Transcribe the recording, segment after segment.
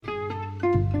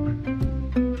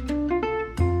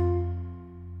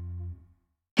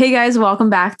Hey guys,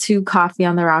 welcome back to Coffee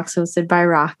on the Rocks hosted by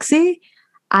Roxy.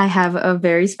 I have a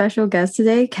very special guest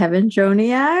today, Kevin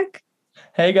Joniak.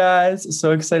 Hey guys,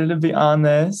 so excited to be on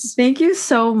this. Thank you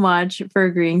so much for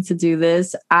agreeing to do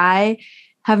this. I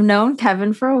have known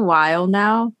Kevin for a while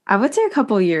now. I would say a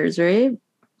couple years, right?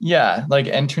 Yeah, like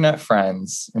internet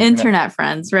friends. Internet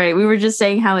friends, right? We were just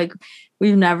saying how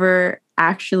we've never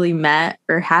actually met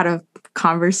or had a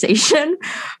conversation,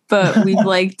 but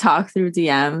we've talked through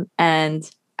DM, and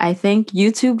I think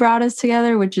YouTube brought us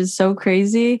together, which is so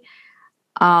crazy.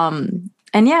 And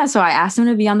yeah, so I asked him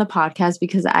to be on the podcast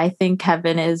because I think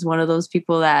Kevin is one of those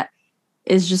people that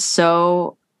is just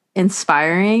so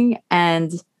inspiring,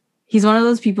 and he's one of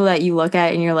those people that you look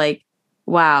at and you're like,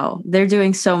 wow, they're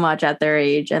doing so much at their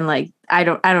age, and I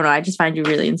don't know, I just find you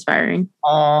really inspiring.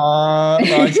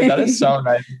 Roxy, that is so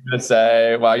nice to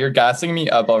say. Wow, you're gassing me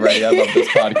up already. I love this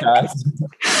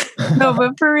podcast. No,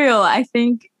 but for real, I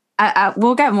think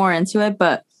we'll get more into it,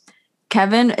 but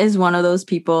Kevin is one of those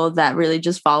people that really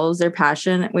just follows their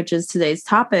passion, which is today's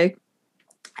topic.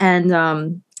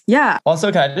 And yeah.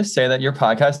 Also, can I just say that your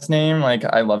podcast name,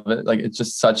 I love it. It's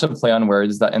just such a play on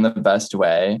words that in the best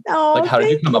way. Oh, how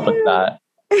did you come up with that?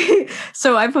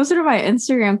 So I posted on my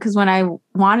Instagram because when I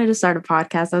wanted to start a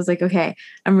podcast, I was like, okay,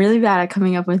 I'm really bad at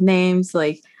coming up with names.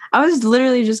 I was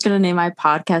literally just going to name my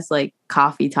podcast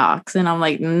Coffee Talks. And I'm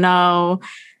like, no,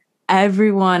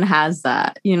 everyone has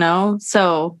that,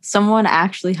 So someone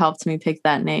actually helped me pick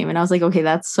that name. And I was like, okay,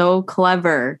 that's so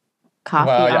clever.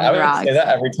 Coffee on the I Rocks. would say that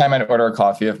every time I'd order a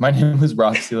coffee. If my name was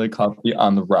Roxy, like Coffee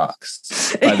on the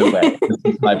Rocks. By the way,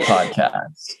 this is my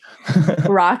podcast.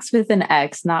 Rocks with an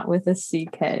X, not with a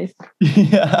CK.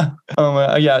 Yeah.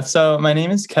 Yeah. So my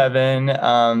name is Kevin.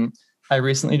 I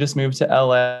recently just moved to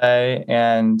LA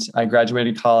and I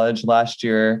graduated college last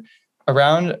year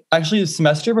around actually the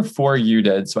semester before you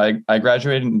did. So I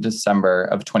graduated in December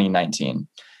of 2019.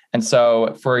 And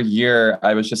so for a year,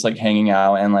 I was just hanging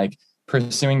out and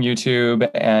pursuing YouTube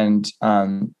and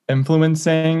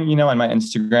influencing, on my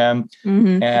Instagram.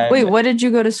 Mm-hmm. And wait, what did you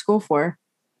go to school for?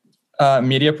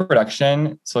 Media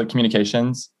production, so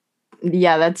communications.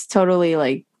 Yeah, that's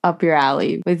totally up your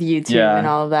alley with YouTube and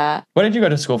all of that. What did you go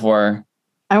to school for?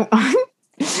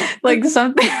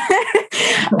 Something.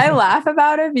 I laugh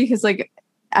about it because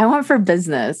I went for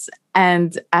business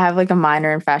and I have a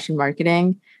minor in fashion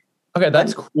marketing. Okay,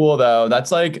 that's cool though.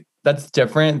 That's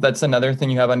different. That's another thing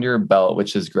you have under your belt,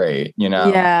 which is great,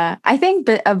 Yeah. I think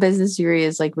a business degree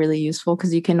is really useful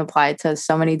because you can apply it to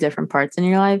so many different parts in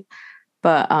your life.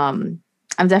 But I'm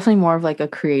definitely more of a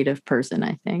creative person,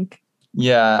 I think.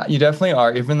 Yeah, you definitely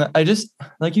are. Even I just,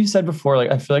 like you said before,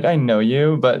 I feel like I know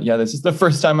you, but yeah, this is the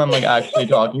first time I'm actually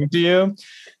talking to you.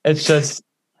 It's just,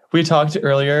 we talked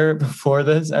earlier before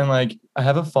this and I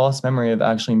have a false memory of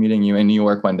actually meeting you in New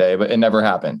York one day, but it never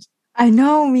happened. I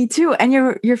know, me too. And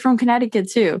you're from Connecticut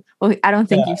too. Well, I don't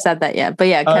think you've said that yet, but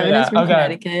yeah, Kevin is from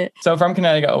Connecticut. So from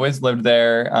Connecticut, always lived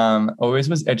there. Always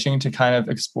was itching to kind of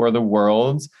explore the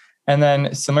world. And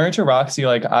then similar to Roxy,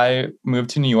 I moved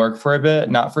to New York for a bit,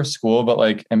 not for school,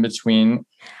 but in between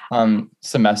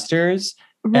semesters.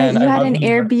 Right, and you had an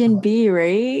Airbnb,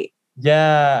 right?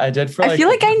 Yeah, I did for I feel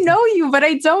like I know you, but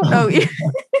I don't know you.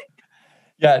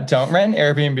 Yeah, don't rent an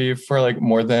Airbnb for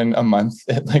more than a month.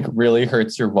 It really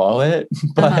hurts your wallet.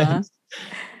 But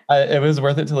it was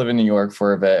worth it to live in New York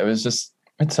for a bit. It's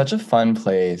such a fun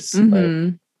place.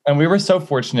 Mm-hmm. And we were so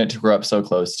fortunate to grow up so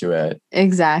close to it.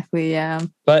 Exactly, yeah.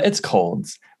 But it's cold.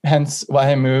 Hence why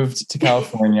I moved to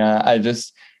California.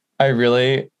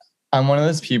 I'm one of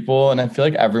those people, and I feel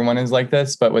like everyone is like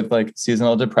this, but with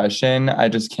seasonal depression, I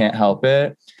just can't help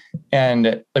it.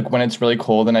 And when it's really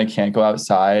cold and I can't go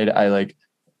outside,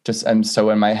 I'm so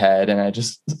in my head and I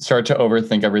just start to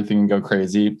overthink everything and go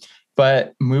crazy.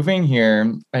 But moving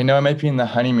here, I know I might be in the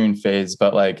honeymoon phase,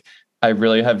 but I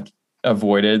really have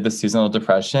avoided the seasonal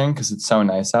depression because it's so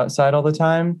nice outside all the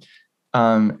time.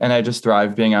 And I just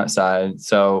thrive being outside.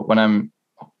 So when I'm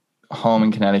home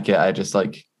in Connecticut, I just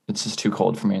it's just too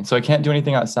cold for me. So I can't do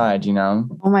anything outside, Oh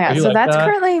my God. So that's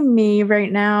currently me right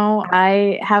now.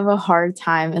 I have a hard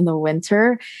time in the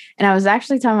winter. And I was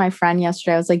actually telling my friend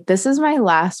yesterday, I was like, this is my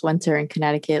last winter in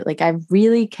Connecticut. I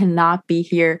really cannot be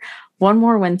here one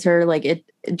more winter. It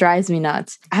drives me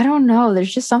nuts. I don't know.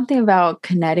 There's just something about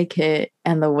Connecticut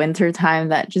and the winter time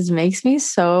that just makes me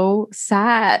so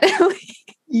sad.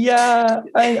 Yeah,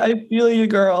 I feel you,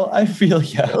 girl. I feel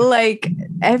you.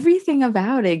 Everything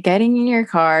about it, getting in your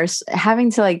car,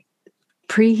 having to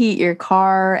preheat your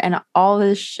car and all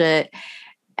this shit.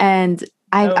 And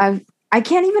I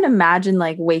can't even imagine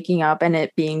waking up and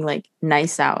it being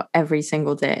nice out every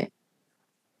single day.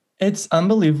 It's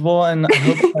unbelievable. And I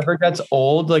hope it never gets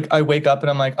old. Like I wake up and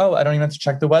I'm like, oh, I don't even have to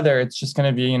check the weather. It's just going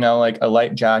to be, like a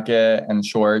light jacket and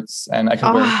shorts and I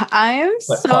could wear I am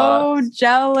so flip-flops.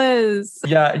 jealous.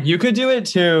 Yeah, you could do it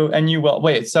too. And you will.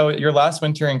 Wait, so your last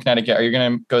winter in Connecticut, are you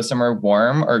going to go somewhere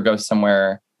warm or go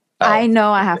somewhere I else? know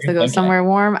I What have are to you go thinking? somewhere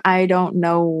warm. I don't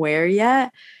know where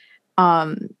yet.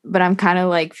 But I'm kind of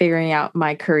like figuring out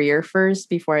my career first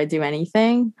before I do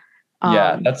anything.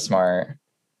 Yeah, Um, that's smart.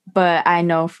 but I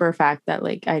know for a fact that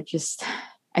like I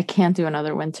can't do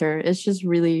another winter. It's just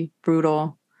really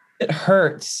brutal. It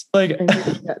hurts. Like It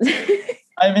really does.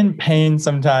 I'm in pain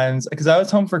sometimes because I was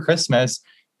home for Christmas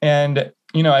and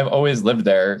I've always lived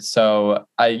there. So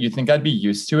you think I'd be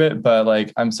used to it, but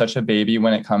like I'm such a baby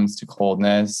when it comes to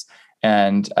coldness.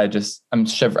 And I'm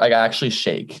shivering. I actually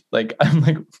shake. Like I'm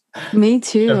like Me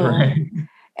too. shivering.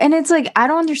 And it's like, I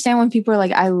don't understand when people are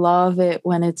like, I love it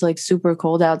when it's like super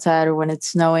cold outside or when it's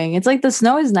snowing. It's like the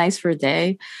snow is nice for a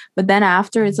day, but then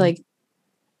after it's like,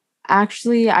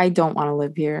 actually, I don't want to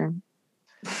live here.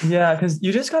 Yeah, because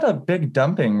you just got a big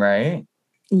dumping, right?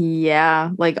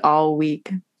 Yeah, like all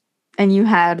week. And you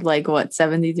had like what,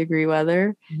 70-degree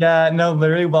weather? Yeah, no,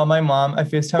 literally while I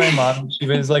FaceTime my mom, she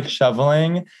was like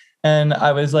shoveling and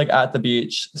I was like at the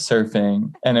beach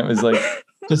surfing. And it was like,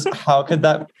 just how could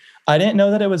that? I didn't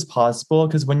know that it was possible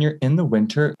because when you're in the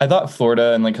winter, I thought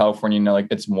Florida and like California, like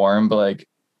it's warm, but like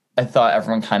I thought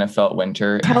everyone kind of felt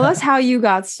winter. Tell us how you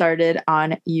got started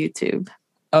on YouTube.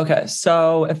 Okay,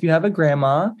 so if you have a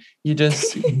grandma, you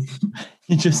just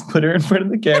you just put her in front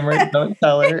of the camera, don't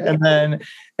tell her, and then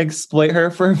exploit her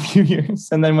for a few years.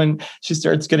 And then when she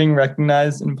starts getting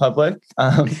recognized in public,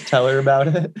 tell her about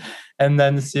it, and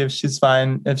then see if she's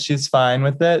fine. If she's fine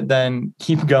with it, then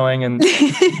keep going. And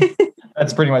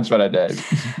that's pretty much what I did.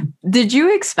 Did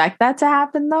you expect that to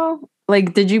happen though?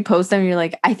 Like, did you post them? And you're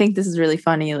like, I think this is really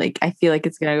funny. Like, I feel like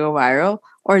it's gonna go viral,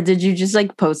 or did you just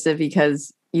like post it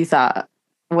because you thought,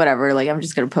 whatever, like I'm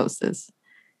just gonna post this?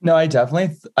 No, I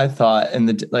definitely I thought in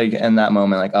that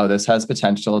moment, like, oh, this has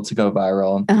potential to go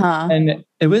viral. Uh-huh. And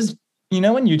it was, when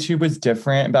YouTube was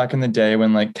different back in the day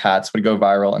when like cats would go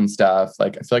viral and stuff.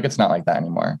 Like I feel like it's not like that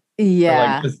anymore. Or like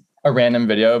Yeah. just a random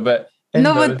video. But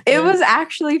No, in but those it was days,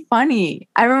 actually funny.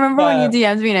 I remember when you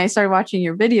DM'd me and I started watching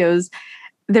your videos.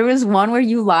 There was one where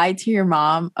you lied to your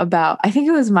mom about, I think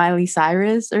it was Miley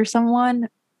Cyrus or someone,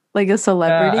 like a yeah,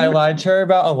 celebrity. I lied to her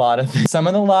about a lot of things. Some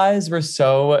of the lies were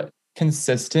so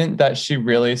consistent that she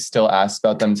really still asks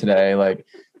about them today. Like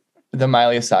the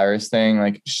Miley Cyrus thing,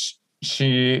 like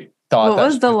she thought What that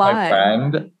was she the was my lie?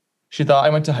 friend. She thought I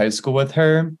went to high school with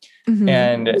her. Mhm.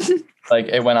 And like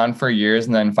it went on for years.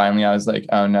 And then finally I was like,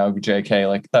 oh no, JK,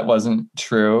 like that wasn't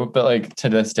true. But like to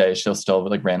this day, she'll still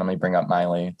like randomly bring up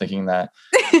Miley thinking that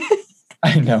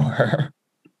I know her.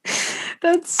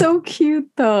 That's so cute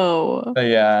though. But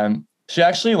yeah, she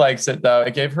actually likes it though.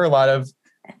 It gave her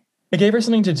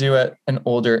something to do at an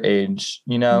older age,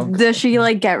 Does she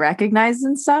like get recognized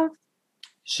and stuff?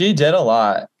 She did a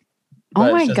lot. Oh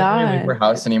But my she doesn't really leave her God.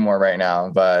 house anymore right now.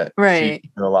 But Right. she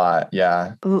did a lot.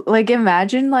 Yeah. Like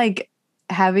imagine like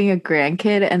having a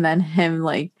grandkid and then him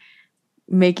like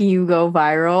making you go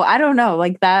viral. I don't know,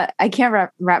 like that. I can't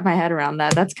wrap my head around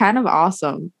that. That's kind of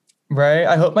awesome. Right.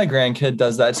 I hope my grandkid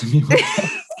does that to me.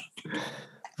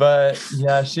 But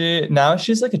yeah,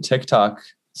 she's like a TikTok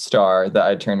star that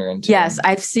I turned her into. Yes,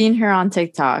 I've seen her on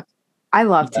TikTok. I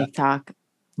love Yeah. TikTok.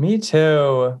 Me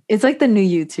too. It's like the new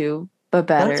YouTube, but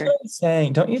better. That's what I'm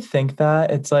saying. Don't you think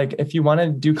that? It's like if you want to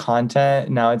do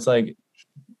content, now it's like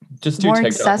just do More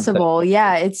TikTok. accessible.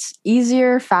 Yeah, it's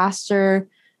easier, faster,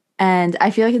 and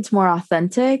I feel like it's more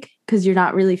authentic because you're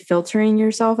not really filtering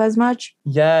yourself as much.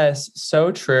 Yes,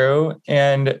 so true.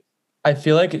 And I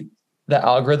feel like the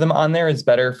algorithm on there is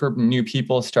better for new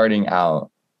people starting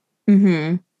out,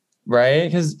 Mm-hmm. right?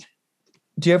 Because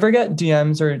do you ever get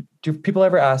DMs or do people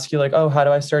ever ask you like, oh, how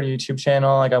do I start a YouTube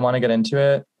channel? Like I want to get into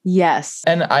it. Yes.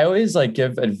 And I always like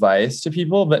give advice to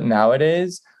people, but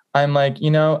nowadays I'm like, I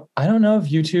don't know if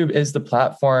YouTube is the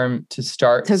platform to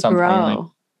start To something. grow. Like,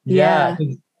 yeah.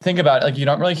 Think about it. Like you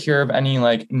don't really hear of any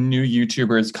like new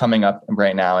YouTubers coming up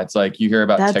right now. It's like you hear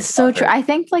about That's TikTok. so true. I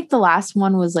think like the last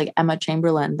one was like Emma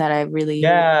Chamberlain that I really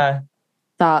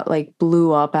thought like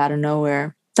blew up out of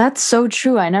nowhere. That's so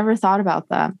true. I never thought about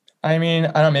that. I mean,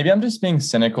 I don't know, maybe I'm just being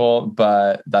cynical,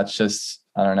 but that's just,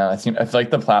 I don't know. I feel like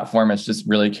the platform is just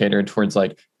really catered towards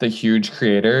like the huge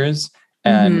creators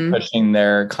and pushing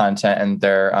their content and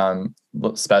their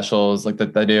specials like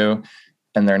that they do.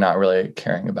 And they're not really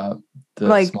caring about the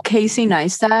like Casey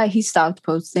Neistat, he stopped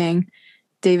posting.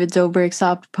 David Dobrik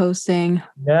stopped posting.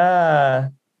 Yeah.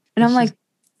 And I'm like,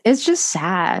 it's just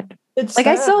sad. It's Like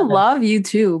I sad. still love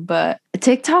YouTube, but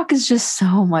TikTok is just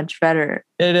so much better.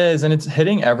 It is, and it's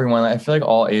hitting everyone. I feel like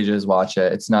all ages watch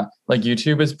it. It's not like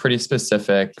YouTube is pretty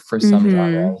specific for some Mm-hmm.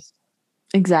 genres.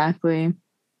 Exactly.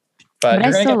 But But I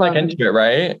you're gonna still get back love into it. it,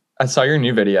 right? I saw your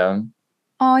new video.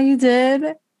 Oh, you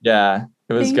did? Yeah,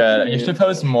 it was Thank good. You you. should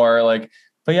post more.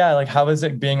 But yeah, how was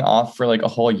it being off for like a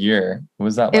whole year? What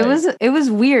was that like? It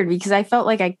was weird because I felt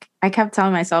like I kept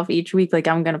telling myself each week like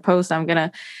I'm gonna post, I'm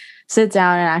gonna sit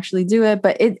down and actually do it.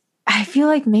 But I feel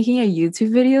like making a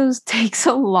YouTube videos takes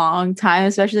a long time,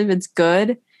 especially if it's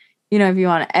good. You know, if you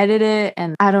want to edit it.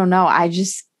 And I don't know, I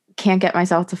just can't get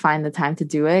myself to find the time to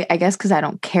do it. I guess because I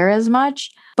don't care as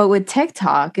much. But with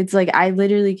TikTok, it's like I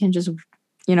literally can just,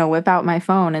 whip out my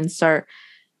phone and start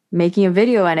making a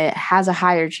video and it has a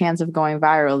higher chance of going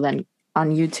viral than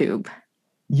on YouTube.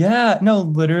 Yeah, no,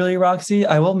 literally, Roxy,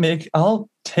 I'll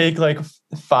take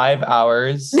 5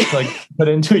 hours to put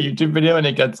into a YouTube video and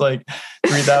it gets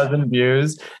 3,000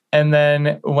 views. And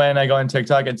then when I go on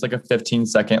TikTok, it's like a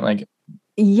 15-second boom,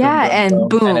 Yeah, boom, and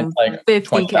boom, and it's boom, 50K.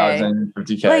 20,000,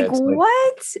 50K. Like It's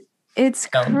what? It's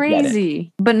don't get it.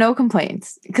 crazy. But no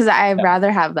complaints because I'd Yeah.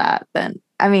 rather have that than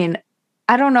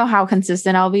I don't know how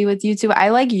consistent I'll be with YouTube. I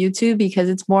like YouTube because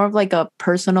it's more of like a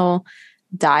personal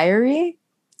diary.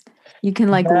 You can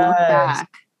look Yes. back.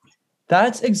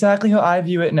 That's exactly how I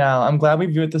view it now. I'm glad we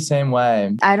view it the same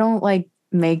way. I don't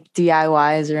make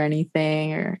DIYs or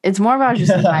anything, or it's more about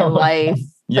just my life.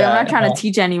 Yeah, I'm not trying to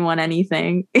teach anyone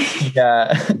anything.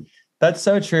 Yeah, that's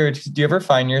so true. Do you ever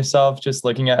find yourself just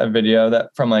looking at a video that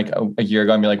from a year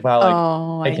ago and be like, wow,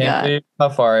 Oh I my can't God. believe how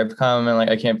far I've come, and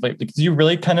I can't believe, because you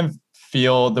really kind of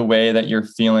feel the way that you're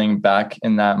feeling back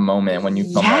in that moment when you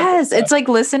film that Yes, video. it's like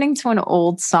listening to an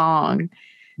old song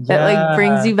that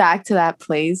brings you back to that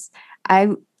place.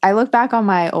 I look back on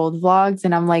my old vlogs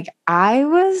and I'm like, I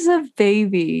was a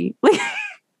baby.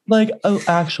 like an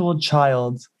actual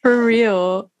child. For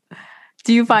real.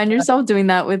 Do you find yourself doing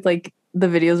that with the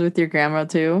videos with your grandma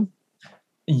too?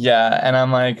 Yeah, and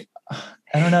I'm like,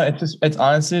 I don't know. It's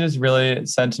honestly just really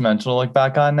sentimental to look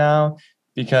back on now,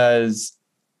 because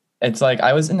it's like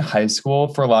I was in high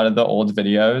school for a lot of the old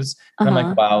videos. And I'm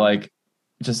like, wow,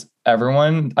 just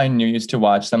everyone I knew used to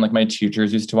watch them. Like my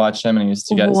teachers used to watch them and I used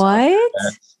to get what?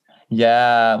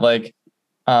 Yeah,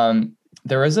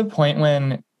 there was a point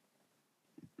when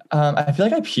I feel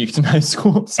like I peaked in high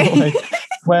school. So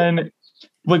when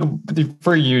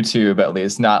for YouTube at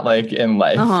least, not in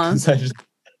life.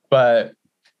 But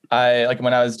I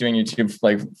when I was doing YouTube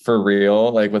for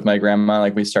real, with my grandma,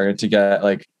 we started to get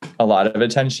a lot of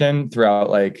attention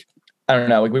throughout I don't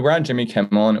know, we were on Jimmy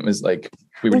Kimmel and it was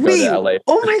we would go to LA.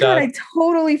 Oh my God, I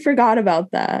totally forgot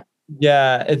about that.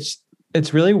 Yeah,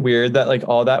 it's really weird that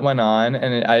all that went on,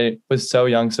 and I was so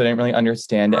young, so I didn't really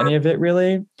understand any of it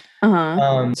really.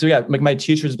 So yeah, my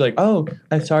teachers would be like, "Oh,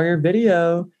 I saw your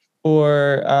video,"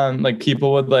 or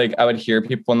people would I would hear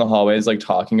people in the hallways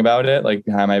talking about it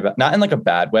behind my back, not in a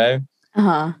bad way.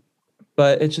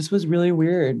 But it just was really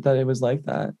weird that it was like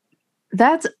that.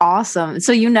 That's awesome.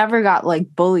 So you never got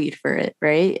bullied for it,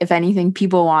 right? If anything,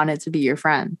 people wanted to be your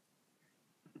friend.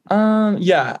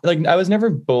 Yeah, I was never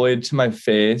bullied to my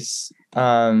face.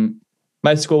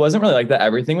 My school wasn't really like that.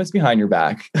 Everything was behind your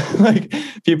back.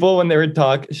 People, when they would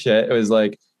talk shit, it was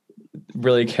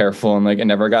really careful and it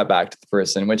never got back to the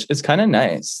person, which is kind of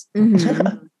nice.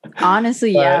 Mm-hmm.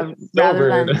 Honestly, yeah, so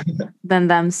rather than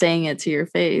them saying it to your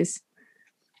face.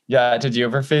 Yeah. Did you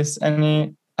ever face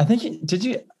any? Did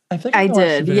you? I feel like I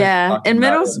did. Yeah. In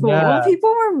middle school, well, people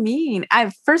were mean.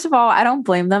 First of all, I don't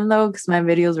blame them though, because my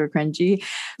videos were cringy,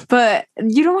 but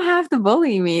you don't have to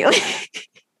bully me.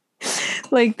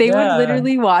 They would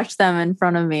literally watch them in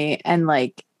front of me and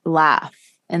laugh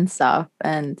and stuff.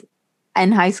 And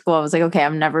in high school, I was like, okay,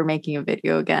 I'm never making a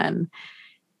video again.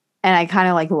 And I kind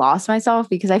of lost myself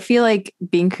because I feel like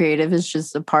being creative is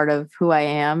just a part of who I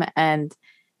am. And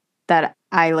that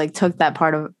I took that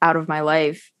part out of my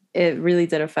life. It really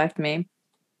did affect me.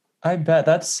 I bet.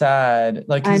 That's sad.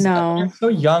 I know. You're so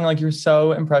young, you're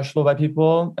so impressionable by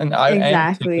people. And I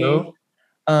am too.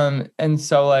 And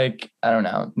so I don't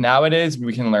know. Nowadays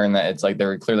we can learn that it's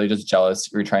they're clearly just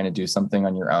jealous you're trying to do something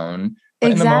on your own.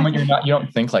 But in the moment you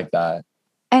don't think like that.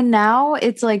 And now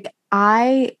it's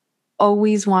I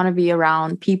always want to be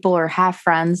around people or have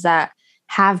friends that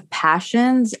have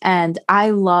passions. And I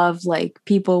love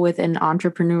people with an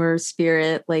entrepreneur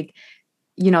spirit,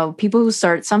 people who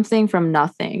start something from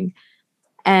nothing.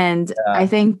 And I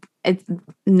think it's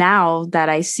now that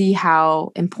I see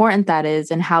how important that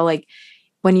is and how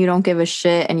when you don't give a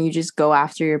shit and you just go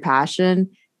after your passion,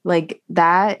 Like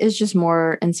that is just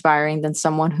more inspiring than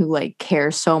someone who like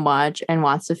cares so much and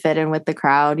wants to fit in with the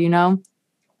crowd, you know?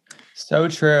 So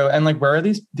true. And like, where are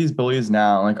these bullies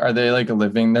now? Like, are they like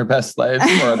living their best lives,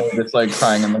 or are they just like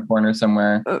crying in the corner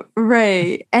somewhere?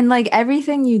 Right. And like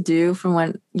everything you do from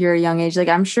when you're a young age, like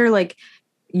I'm sure like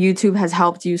YouTube has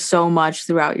helped you so much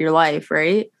throughout your life,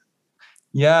 right?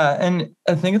 Yeah. And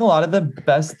I think a lot of the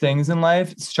best things in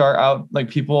life start out like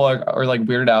people are like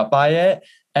weirded out by it.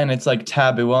 And it's like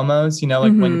taboo almost, like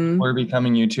when people Mm-hmm. were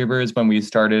becoming YouTubers when we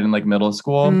started in like middle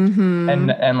school. Mm-hmm.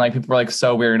 And like people were like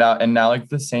so weirded out. And now like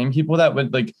the same people that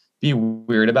would like be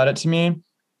weird about it to me,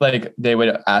 like they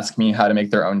would ask me how to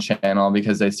make their own channel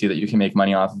because they see that you can make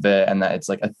money off of it and that it's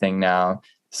like a thing now.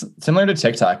 Similar to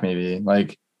TikTok, maybe.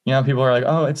 Like, people are like,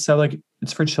 oh, it's so like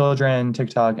it's for children,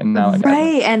 TikTok, and now like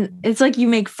Right. And it's like you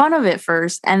make fun of it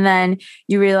first and then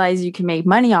you realize you can make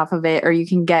money off of it or you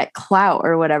can get clout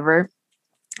or whatever.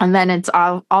 And then it's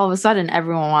all of a sudden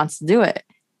everyone wants to do it.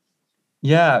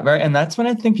 Yeah, right. And that's when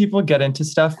I think people get into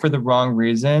stuff for the wrong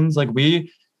reasons. Like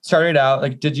we started out,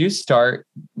 like, did you start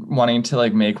wanting to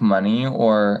like make money,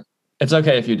 or it's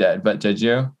okay if you did, but did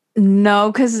you?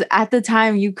 No, because at the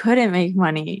time you couldn't make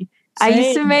money. I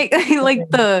used to Same. make like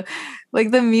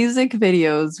the music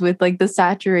videos with like the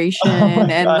saturation Oh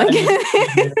my and God.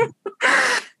 like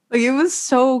like it was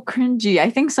so cringy.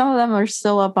 I think some of them are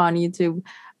still up on YouTube.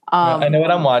 I know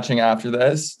what I'm watching after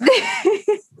this.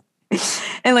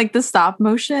 And like the stop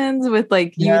motions with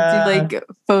like you would do Yeah. like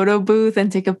photo booth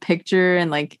and take a picture and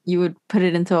like you would put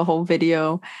it into a whole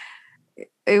video.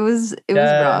 It was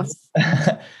rough.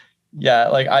 Yeah,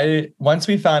 like once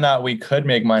we found out we could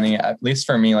make money, at least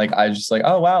for me, like I just like,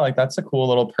 oh wow, like that's a cool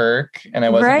little perk. And I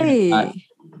wasn't even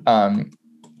Right.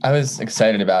 I was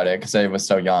excited about it because I was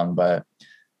so young, but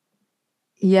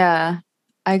Yeah.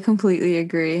 I completely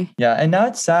agree. yeah, and now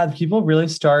it's sad. People really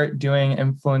start doing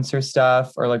influencer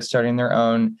stuff or like starting their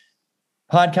own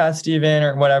podcast even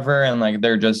or whatever, and like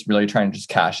they're just really trying to just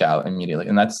cash out immediately.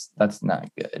 And that's not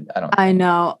good. I don't I think.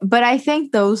 know, but I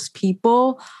think those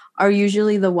people are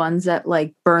usually the ones that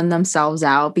like burn themselves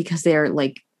out because they're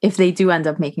like, if they do end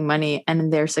up making money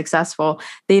and they're successful,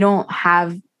 they don't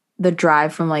have the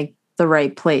drive from like the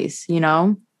right place, you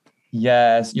know?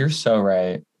 Yes, you're so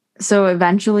right. So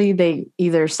eventually they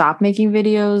either stop making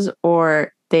videos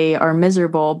or they are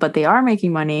miserable, but they are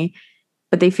making money,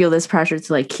 but they feel this pressure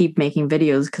to like keep making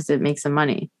videos because it makes them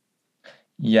money.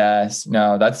 Yes,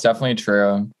 no, that's definitely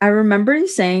true. I remember you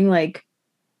saying like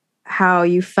how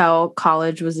you felt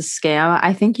college was a scam.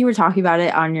 I think you were talking about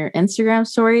it on your Instagram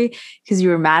story because you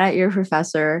were mad at your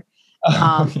professor.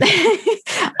 Um,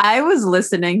 I was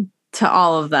listening to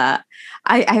all of that.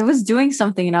 I was doing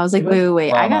something and I was like,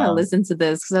 wait. I gotta listen to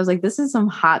this because I was like, this is some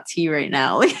hot tea right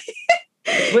now.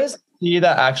 It was tea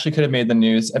that actually could have made the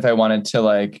news if I wanted to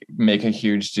like make a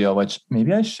huge deal, which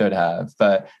maybe I should have,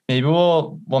 but maybe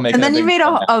we'll make. And then you made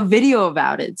a video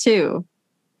about it too.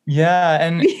 Yeah,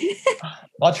 and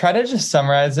I'll try to just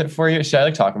summarize it for you. Should I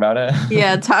like talk about it?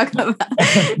 Yeah, talk about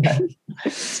it.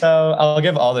 So I'll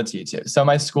give all the tea too. So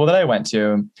my school that I went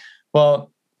to,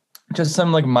 well, just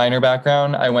some like minor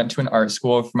background. I went to an art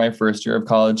school for my first year of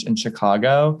college in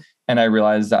Chicago. And I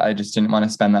realized that I just didn't want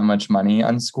to spend that much money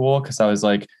on school because I was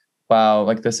like, wow,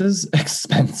 like this is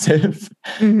expensive.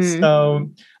 Mm-hmm.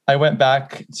 So I went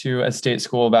back to a state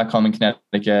school back home in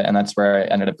Connecticut, and that's where I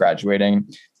ended up graduating.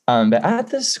 But at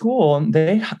the school,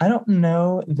 I don't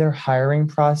know their hiring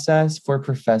process for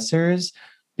professors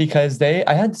because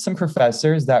I had some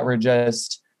professors that were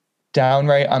just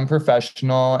downright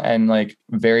unprofessional and like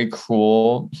very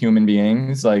cruel human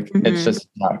beings. Like it's just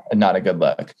not a good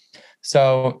look.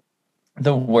 So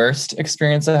the worst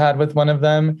experience I had with one of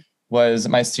them was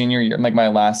my senior year, like my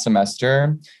last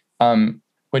semester,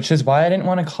 which is why I didn't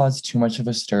want to cause too much of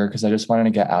a stir because I just wanted to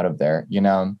get out of there,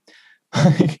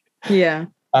 Yeah.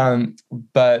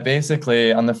 But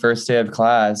basically on the first day of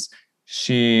class,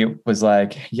 she was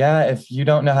like, yeah, if you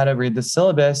don't know how to read the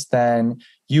syllabus, then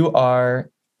you are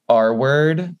R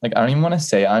word. Like, I don't even want to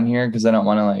say it on here because I don't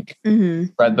want to like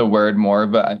spread the word more,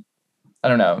 but I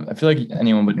don't know. I feel like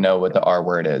anyone would know what the R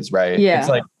word is, right? Yeah. It's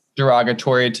like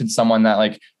derogatory to someone that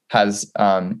like has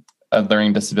a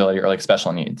learning disability or like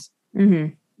special needs.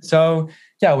 Mm-hmm. So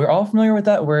yeah, we're all familiar with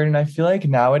that word. And I feel like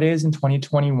nowadays in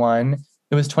 2021,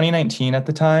 it was 2019 at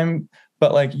the time,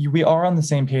 but like we are on the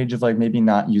same page of like maybe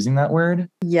not using that word.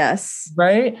 Yes.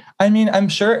 Right? I mean, I'm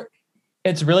sure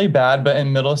it's really bad, but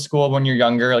in middle school when you're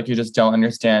younger, like you just don't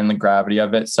understand the gravity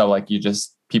of it. So like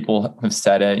people have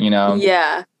said it,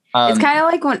 Yeah. It's kind of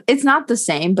like when it's not the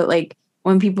same, but like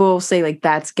when people say like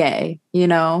that's gay,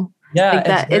 Yeah, like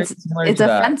that it's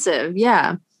offensive.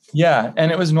 Yeah. Yeah.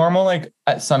 And it was normal like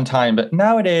at some time, but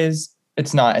nowadays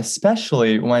it's not,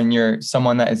 especially when you're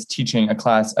someone that is teaching a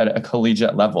class at a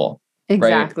collegiate level, right?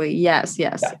 Exactly. Yes,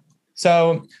 yes. Yeah.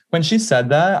 So when she said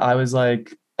that, I was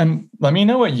like, and let me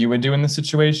know what you would do in this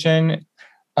situation.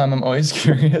 I'm always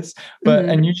curious,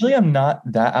 and usually I'm not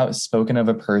that outspoken of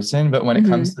a person, but when it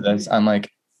comes to this, I'm like,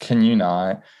 can you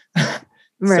not?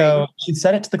 Right. So she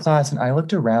said it to the class and I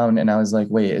looked around and I was like,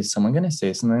 wait, is someone going to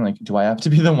say something? Like, do I have to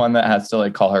be the one that has to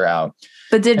like call her out?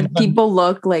 But And did people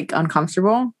look like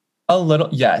uncomfortable? a little,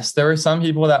 yes, there were some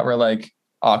people that were like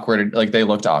awkward, like they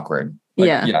looked awkward, like,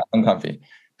 yeah, uncomfy.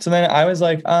 So then I was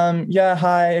like, yeah,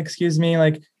 hi, excuse me.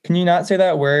 Like, can you not say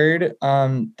that word?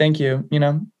 Thank you.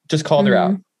 Just called her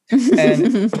out.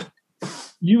 And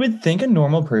you would think a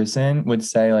normal person would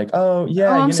say like, oh yeah,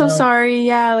 I'm so sorry.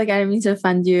 Yeah. Like, I didn't mean to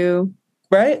offend you.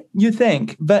 Right? You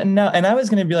think, but no. And I was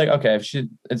going to be like, okay, if she's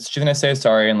going to say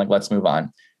sorry and like, let's move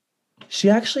on. She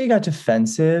actually got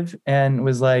defensive and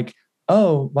was like,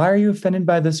 oh, why are you offended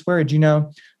by this word?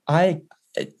 I'm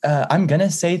going to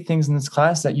say things in this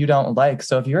class that you don't like.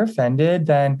 So if you're offended,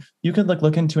 then you could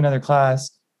look into another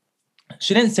class.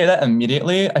 She didn't say that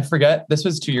immediately. I forget. This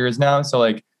was 2 years now. So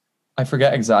like, I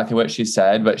forget exactly what she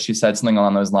said, but she said something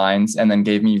along those lines and then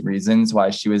gave me reasons why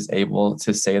she was able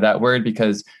to say that word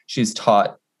because she's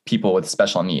taught people with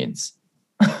special needs.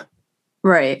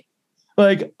 Right.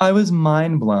 Like I was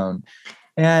mind blown.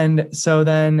 And so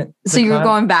then. So you were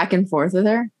going back and forth with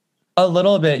her? A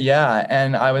little bit, yeah.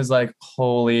 And I was like,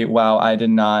 holy wow, I did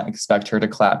not expect her to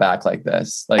clap back like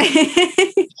this. Like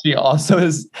she also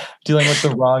is dealing with the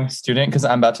wrong student because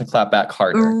I'm about to clap back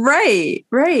harder. Right.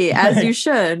 As you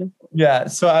should. Yeah.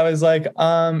 So I was like,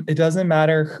 it doesn't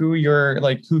matter who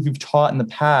you've taught in the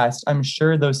past. I'm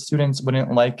sure those students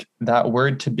wouldn't like that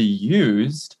word to be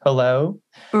used. Hello.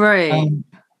 Right.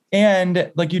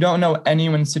 And like, you don't know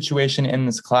anyone's situation in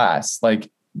this class.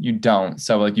 Like you don't.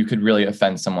 So like, you could really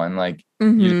offend someone. Like,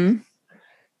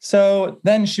 so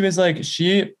then she was like,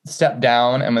 she stepped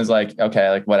down and was like, okay,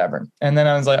 like whatever. And then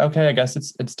I was like, okay, I guess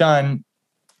it's done.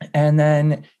 And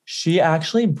then she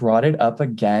actually brought it up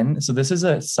again. So this is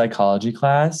a psychology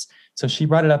class. So she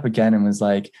brought it up again and was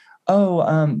like,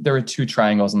 oh, there were 2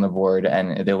 triangles on the board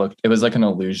and it was like an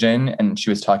illusion. And she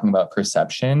was talking about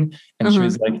perception. And she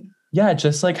was like, yeah,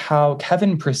 just like how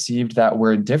Kevin perceived that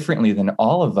word differently than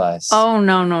all of us. Oh,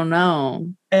 no.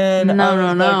 And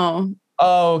no.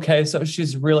 Oh, okay. So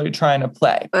she's really trying to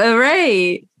play.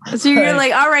 Right. So you're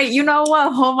like, all right, you know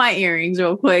what? Hold my earrings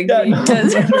real quick. Yeah,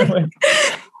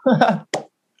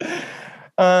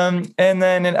 and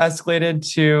then it escalated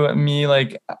to me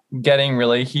like getting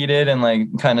really heated and like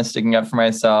kind of sticking up for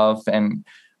myself. And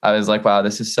I was like, wow,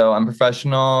 this is so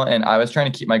unprofessional. And I was trying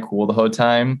to keep my cool the whole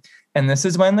time. And this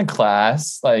is when the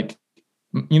class, like,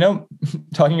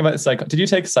 talking about psych. Did you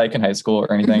take psych in high school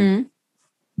or anything?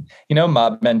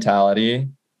 Mob mentality.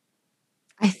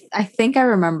 I think I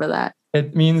remember that.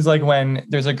 It means like when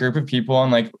there's a group of people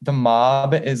and like the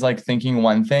mob is like thinking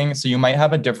one thing. So you might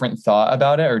have a different thought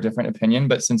about it or a different opinion,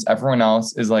 but since everyone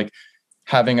else is like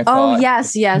having a thought. Oh,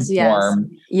 yes.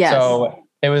 So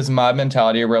it was mob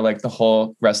mentality where like the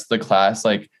whole rest of the class,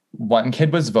 like one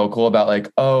kid was vocal about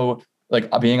like, oh, like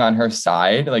being on her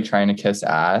side, like trying to kiss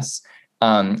ass.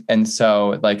 And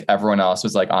so like everyone else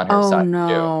was like on her side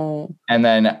too. And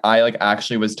then I like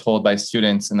actually was told by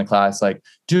students in the class, like,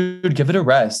 dude, give it a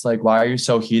rest. Like, why are you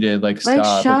so heated? Like,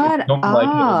 stop. Shut don't up. Like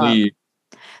it, leave.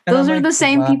 Those are the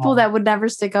same people that would never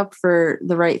stick up for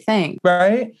the right thing.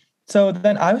 Right. So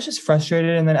then I was just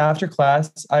frustrated. And then after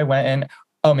class, I went in.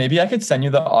 Oh, maybe I could send you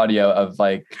the audio of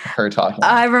like her talking.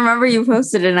 I remember you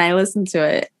posted it and I listened to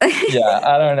it. Yeah,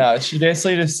 I don't know. She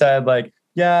basically just said like,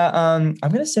 yeah, I'm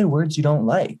going to say words you don't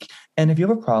like. And if you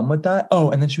have a problem with that,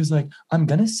 and then she was like, I'm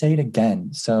going to say it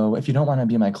again. So if you don't want to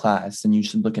be in my class, then you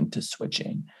should look into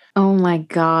switching. Oh my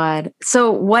God. So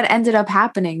what ended up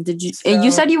happening? You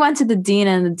said you went to the dean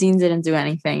and the dean didn't do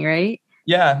anything, right?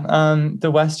 Yeah.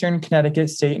 The Western Connecticut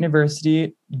State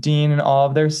University dean and all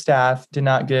of their staff did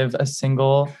not give a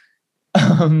single,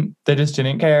 they just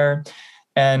didn't care.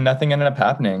 And nothing ended up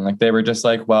happening. Like they were just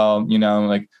like, well,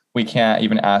 like we can't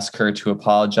even ask her to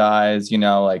apologize,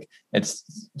 like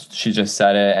she just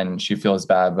said it and she feels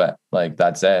bad, but like,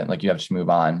 that's it. Like you have to move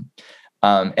on.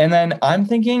 And then I'm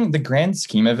thinking the grand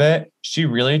scheme of it, she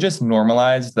really just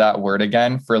normalized that word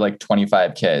again for like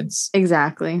 25 kids.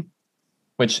 Exactly.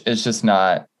 Which is just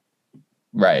not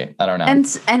right. I don't know.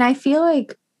 And I feel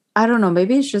like, I don't know,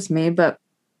 maybe it's just me, but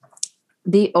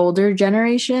the older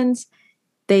generations,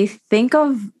 they think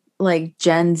of like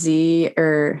Gen Z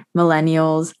or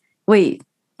millennials. Wait,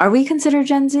 are we considered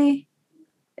Gen Z?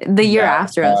 The year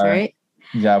after us, right?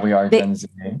 Yeah, we are They, Gen Z.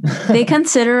 they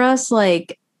consider us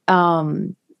like,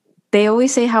 they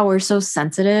always say how we're so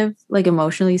sensitive, like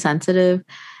emotionally sensitive.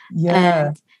 Yeah.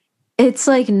 And it's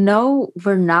like, no,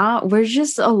 we're not. We're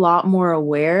just a lot more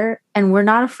aware and we're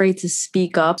not afraid to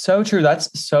speak up. So true. That's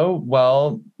so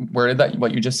well worded, that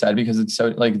what you just said, because it's so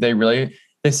like they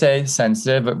say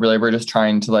sensitive, but really we're just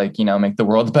trying to like, make the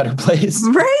world a better place.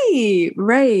 Right,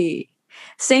 right.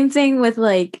 Same thing with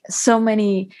like so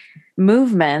many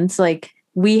movements. Like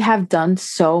we have done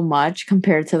so much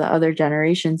compared to the other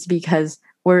generations because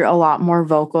we're a lot more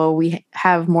vocal. We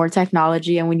have more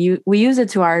technology and we use it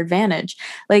to our advantage.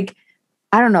 Like,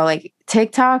 I don't know, like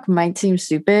TikTok might seem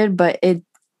stupid, but it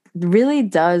really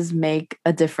does make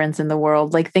a difference in the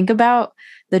world. Like think about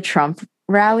the Trump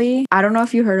rally. I don't know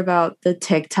if you heard about the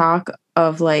TikTok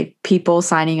of like people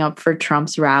signing up for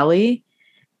Trump's rally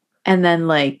and then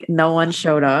like no one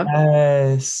showed up.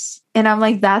 Yes. And I'm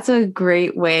like, that's a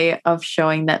great way of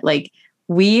showing that like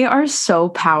we are so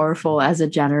powerful as a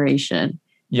generation.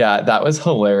 Yeah, that was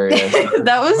hilarious.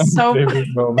 That was so favorite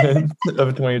moment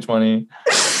of 2020.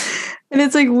 And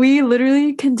it's like we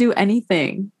literally can do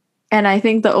anything. And I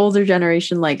think the older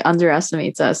generation like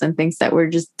underestimates us and thinks that we're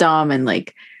just dumb and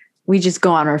like we just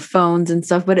go on our phones and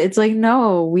stuff. But it's like,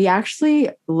 no, we actually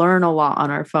learn a lot on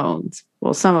our phones.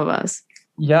 Well, some of us.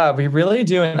 Yeah, we really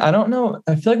do. And I don't know,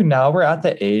 I feel like now we're at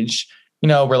the age,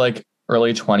 we're like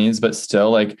early 20s, but still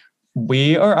like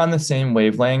we are on the same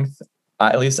wavelength,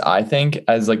 at least I think,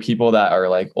 as like people that are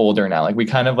like older now. Like we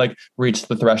kind of like reached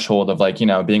the threshold of like,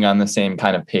 being on the same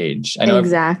kind of page. I know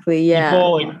exactly. Yeah.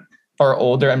 people like are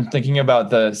older. I'm thinking about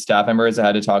the staff members I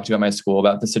had to talk to at my school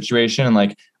about the situation. And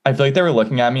like, I feel like they were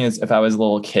looking at me as if I was a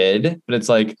little kid, but it's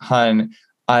like, hun,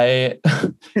 I,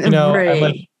 Right. I'm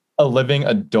like a living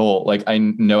adult. Like I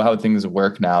know how things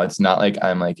work now. It's not like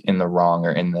I'm like in the wrong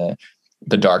or in the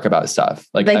dark about stuff.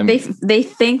 Like they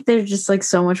think they're just like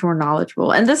so much more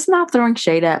knowledgeable. And this is not throwing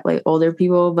shade at like older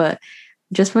people, but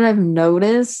just what I've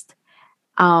noticed,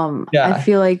 I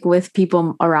feel like with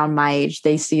people around my age,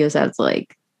 they see us as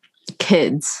like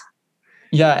kids.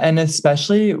 Yeah. And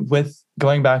especially with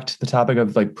going back to the topic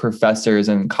of like professors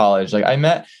in college, like I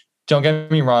met, don't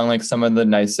get me wrong, like some of the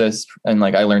nicest, and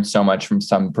like I learned so much from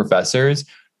some professors,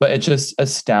 but it just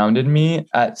astounded me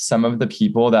at some of the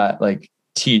people that like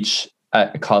teach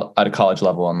at a college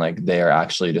level, and like they are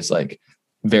actually just like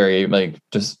very like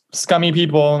just scummy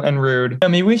people and rude. I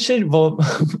mean, we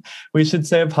should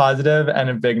say a positive and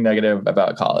a big negative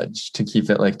about college to keep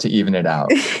it like to even it out.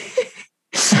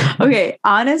 Okay,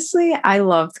 honestly, I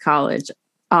loved college.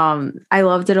 I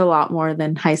loved it a lot more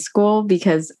than high school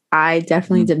because I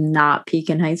definitely did not peak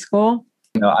in high school.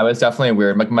 No, I was definitely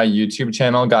weird. Like my YouTube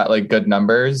channel got like good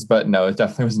numbers, but no, it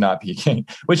definitely was not peaking,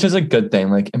 which is a good thing.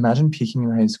 Like imagine peaking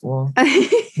in high school.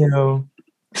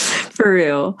 For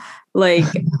real. Like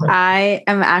I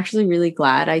am actually really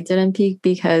glad I didn't peak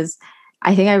because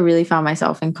I think I really found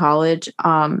myself in college.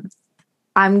 I'm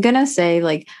gonna say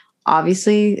like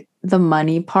obviously the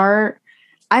money part.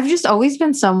 I've just always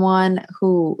been someone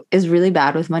who is really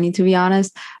bad with money, to be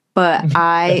honest. But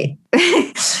I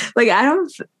like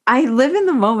I live in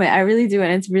the moment. I really do.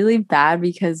 And it's really bad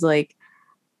because like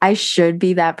I should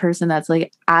be that person that's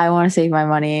like, I want to save my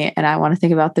money and I want to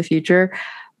think about the future.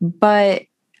 But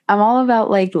I'm all about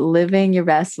like living your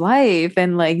best life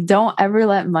and like don't ever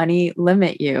let money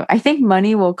limit you. I think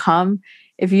money will come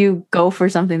if you go for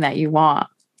something that you want.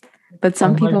 But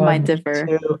some people might differ.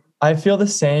 I feel the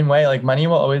same way. Like money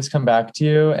will always come back to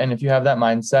you. And if you have that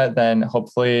mindset, then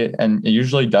hopefully, and it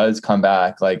usually does come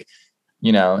back, like,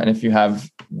 and if you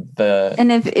have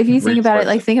and if you think about it,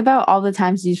 like think about all the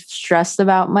times you stressed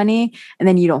about money and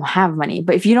then you don't have money.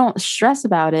 But if you don't stress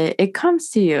about it, it comes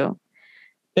to you.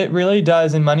 It really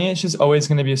does. And money is just always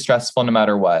going to be stressful no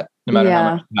matter what, no matter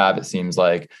how much you have, it seems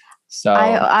like. So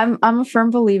I'm a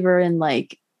firm believer in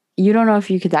like, you don't know if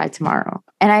you could die tomorrow.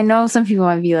 And I know some people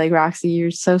might be like, Roxy,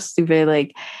 you're so stupid.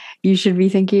 Like you should be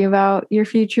thinking about your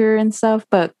future and stuff.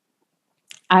 But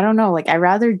I don't know. Like I'd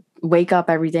rather wake up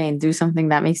every day and do something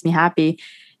that makes me happy.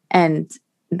 And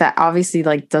that obviously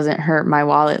like doesn't hurt my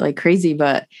wallet like crazy,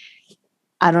 but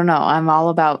I don't know. I'm all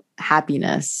about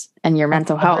happiness and your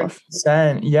mental health.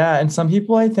 100%. Yeah. And some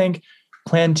people I think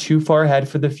plan too far ahead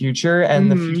for the future.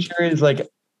 And the future is like,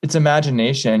 it's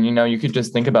imagination. You could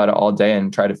just think about it all day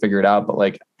and try to figure it out. But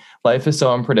like life is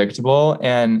so unpredictable.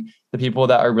 And the people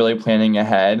that are really planning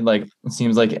ahead, like it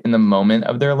seems like in the moment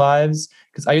of their lives,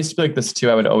 because I used to be like this too.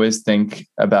 I would always think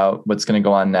about what's going to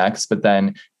go on next. But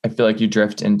then I feel like you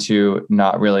drift into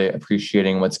not really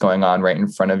appreciating what's going on right in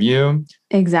front of you.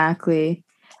 Exactly.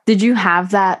 Did you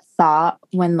have that thought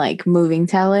when like moving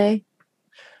to LA?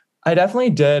 I definitely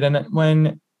did.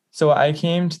 And so I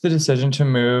came to the decision to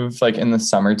move like in the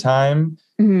summertime.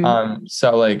 Hmm.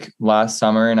 So like last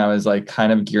summer, and I was like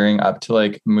kind of gearing up to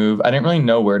like move. I didn't really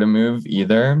know where to move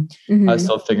either. I was Hmm.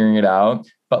 still figuring it out.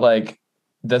 But like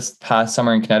this past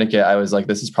summer in Connecticut, I was like,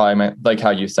 this is probably my, like how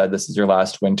you said, this is your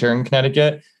last winter in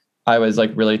Connecticut. I was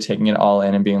like really taking it all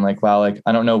in and being like, wow, like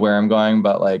I don't know where I'm going,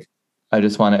 but like I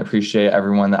just want to appreciate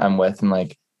everyone that I'm with. And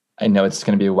like I know it's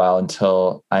going to be a while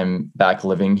until I'm back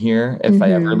living here if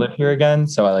I ever Hmm. live here again.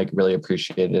 So I like really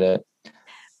appreciated it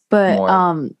But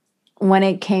more. when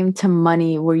it came to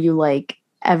money, were you like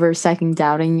ever second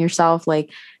doubting yourself? Like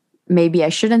maybe I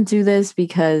shouldn't do this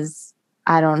because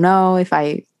I don't know if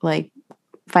I like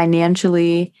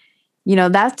financially,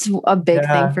 that's a big thing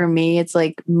Yeah. for me. It's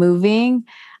like moving.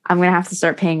 I'm going to have to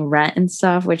start paying rent and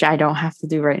stuff, which I don't have to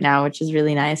do right now, which is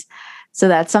really nice. So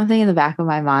that's something in the back of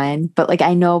my mind. But like,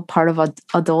 I know part of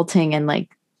adulting and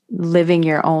like living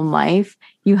your own life,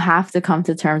 you have to come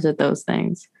to terms with those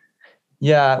things.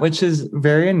 Yeah. Which is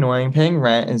very annoying. Paying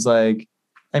rent is like,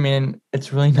 I mean,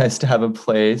 it's really nice to have a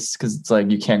place because it's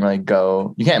like you can't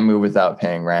move without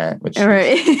paying rent, which is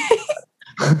Right.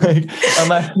 like,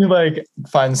 unless you like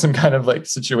find some kind of like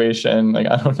situation, like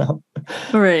I don't know.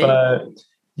 Right. But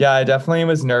yeah, I definitely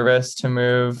was nervous to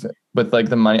move with like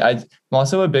the money. I'm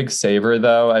also a big saver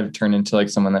though. I've turned into like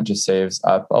someone that just saves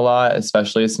up a lot,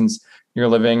 especially since you're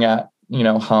living at,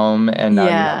 home and now you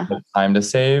have Yeah. the time to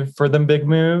save for the big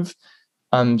move.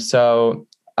 So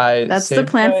I That's the saved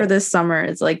plan for it, this summer.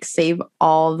 It's like save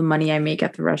all the money I make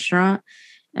at the restaurant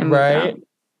and move out. right?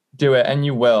 Do it and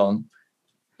you will.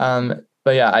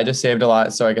 But yeah, I just saved a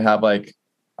lot so I could have like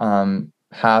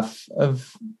half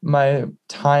of my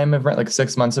time of rent, like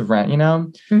 6 months of rent,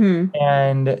 Hmm.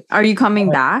 and Are you coming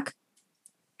back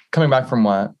coming back from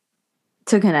what?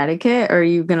 to Connecticut, or are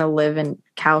you gonna live in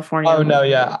California Oh the no, whole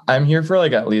yeah. I'm here for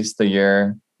like at least a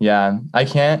year. Yeah.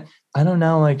 I don't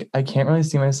know, like I can't really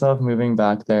see myself moving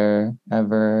back there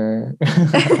ever.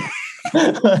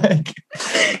 Like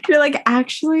You're like,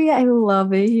 actually, I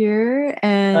love it here.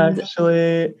 And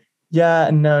actually, yeah,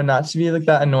 no, not to be like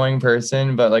that annoying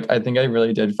person, but like I think I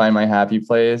really did find my happy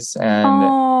place and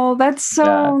oh, that's yeah.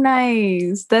 so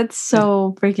nice. That's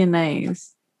so freaking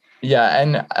nice. Yeah,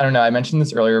 and I don't know, I mentioned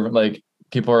this earlier, but like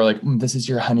people are like, this is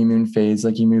your honeymoon phase,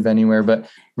 like you move anywhere. But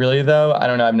really though, I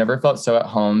don't know, I've never felt so at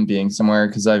home being somewhere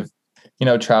because I've,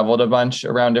 traveled a bunch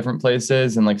around different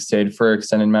places and like stayed for an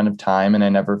extended amount of time. And I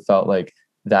never felt like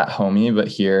that homey. But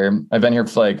here, I've been here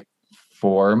for like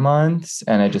 4 months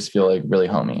and I just feel like really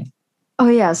homey. Oh,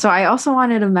 yeah. So I also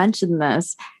wanted to mention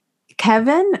this.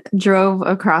 Kevin drove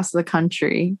across the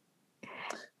country.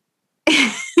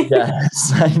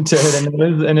 Yes, I did. And it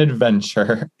was an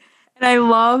adventure. And I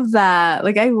love that.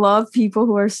 Like, I love people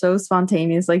who are so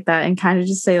spontaneous like that and kind of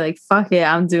just say, like, fuck it,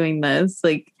 I'm doing this.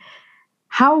 Like,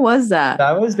 how was that?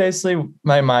 That was basically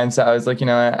my mindset. I was like,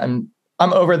 I'm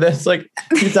over this. Like,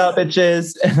 peace out,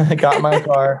 bitches. And I got my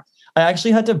car. I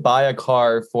actually had to buy a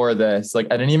car for this. Like,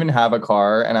 I didn't even have a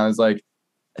car, and I was like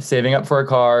saving up for a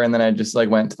car. And then I just like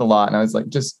went to the lot, and I was like,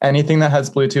 just anything that has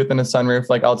Bluetooth and a sunroof,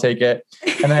 like I'll take it.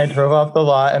 And then I drove off the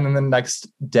lot, and then the next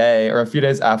day or a few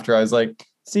days after, I was like,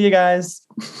 see you guys.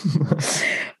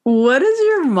 What does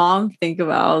your mom think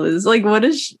about all this? Like,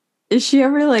 is she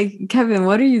ever like, Kevin,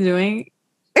 what are you doing?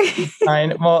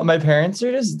 Fine. Well, my parents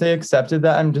are they accepted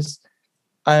that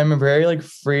I'm a very like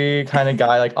free kind of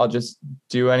guy. Like I'll just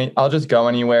go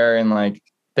anywhere. And like,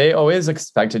 they always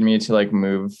expected me to like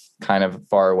move kind of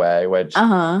far away, which,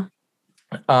 Uh-huh.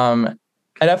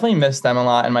 I definitely miss them a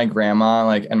lot and my grandma,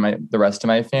 like, and the rest of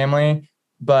my family.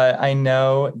 But I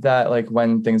know that like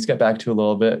when things get back to a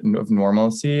little bit of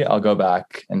normalcy, I'll go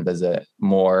back and visit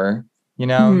more,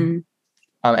 Hmm.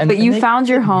 and But you they, found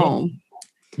your home,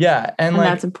 yeah. And and like,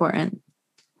 that's important.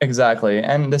 exactly.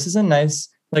 And this is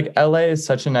like LA is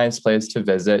such a nice place to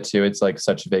visit too. It's like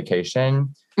such a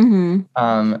vacation. Hmm.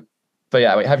 But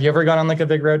yeah, wait, have you ever gone on like a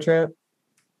big road trip?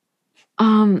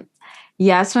 Um,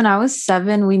 yes, when I was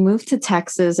 7, we moved to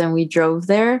Texas and we drove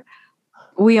there.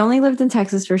 We only lived in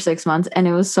Texas for 6 months, and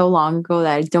it was so long ago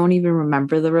that I don't even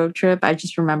remember the road trip. I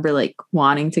just remember like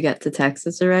wanting to get to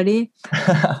Texas already.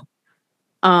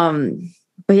 Um,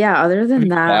 but yeah, other than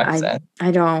that, Accent.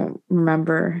 I don't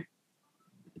remember.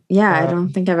 Yeah, I don't Um,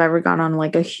 think I've ever gone on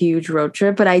like a huge road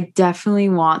trip, but I definitely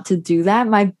want to do that.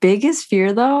 My biggest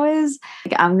fear though is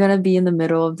like I'm gonna be in the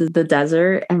middle of the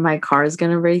desert and my car is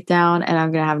gonna break down and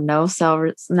I'm gonna have no cell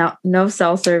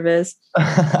service.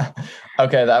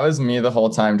 okay, that was me the whole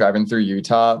time driving through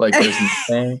Utah. Like there's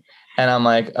nothing. And I'm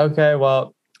like, okay,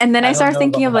 well, And then I I don't start know what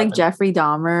thinking of will like happen. Jeffrey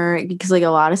Dahmer because like a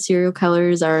lot of serial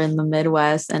killers are in the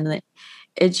Midwest and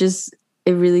it just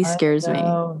It really I scares me.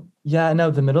 know. Yeah, no,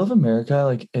 the middle of America,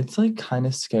 like it's like kind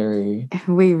of scary.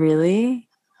 Wait, really?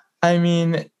 I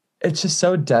mean, it's just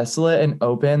so desolate and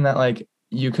open that like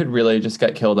you could really just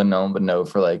get killed and no one would know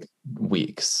for like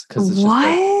weeks because it's just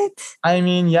like What? I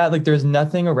mean, yeah, like there's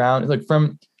nothing around like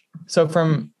from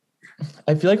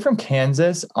I feel like from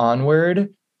Kansas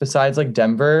onward, besides like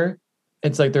Denver,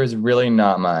 it's like there's really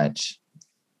not much.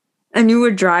 And you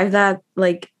would drive that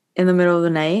like in the middle of the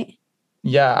night?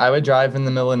 Yeah, I would drive in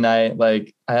the middle of the night.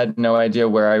 Like I had no idea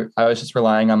where I was just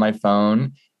relying on my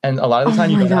phone. And a lot of the Oh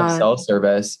time you my don't have God. cell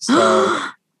service. So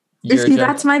you're See, just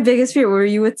that's my biggest fear. Were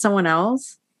you with someone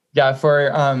else? yeah,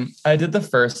 for I did the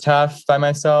first half by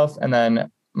myself and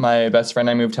then my best friend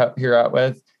I moved out here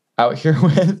with,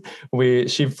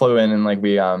 she flew in and like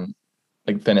we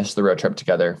like finished the road trip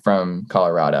together from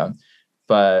Colorado.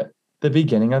 But the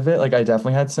beginning of it, like I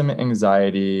definitely had some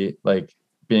anxiety, like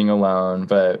being alone,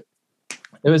 but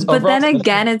it was But overall then such a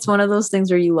again, it's one of those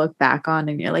things where you look back on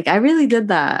and you're like, I really did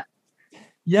that.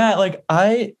 yeah, like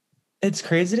it's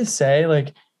crazy to say,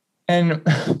 like, and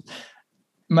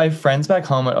my friends back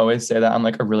home would always say that I'm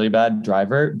like a really bad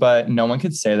driver, but no one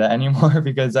could say that anymore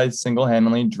because I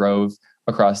single-handedly drove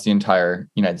across the entire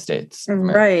United States of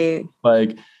America. Right.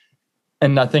 Like,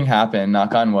 and nothing happened,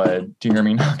 knock on wood. Do you hear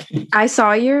me knocking? I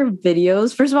saw your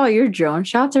videos. First of all, your drone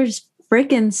shots are just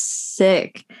freaking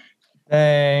sick.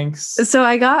 Thanks. So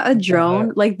I got a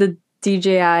drone, like the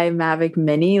DJI Mavic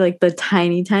Mini, like the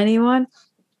tiny, tiny one.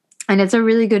 And it's a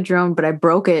really good drone, but I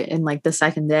broke it in like the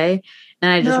second day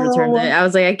and I just returned it. I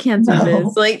was like, I can't do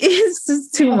this. Like, it's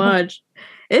just too much.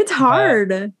 It's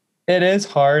hard. It is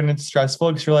hard and it's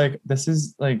stressful because you're like, this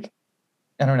is like,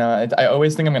 I don't know. I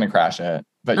always think I'm going to crash it,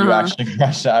 but you actually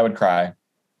crashed it. I would cry.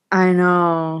 I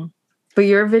know. But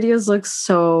your videos look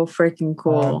so freaking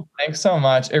cool. Thanks so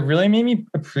much. It really made me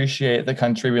appreciate the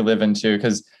country we live in too,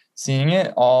 because seeing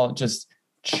it all just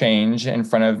change in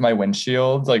front of my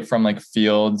windshield, like from like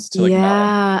fields to like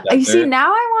yeah. You see, now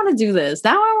I want to do this.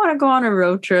 Now I want to go on a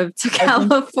road trip to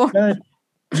California.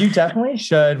 You definitely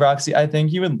should, Roxy. I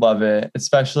think you would love it,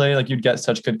 especially like you'd get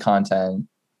such good content.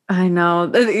 I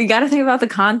know. You got to think about the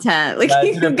content. Like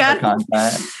you got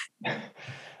content.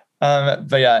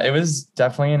 But yeah, it was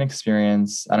definitely an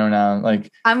experience. I don't know.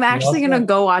 Like I'm actually going to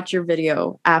go watch your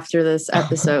video after this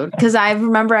episode because I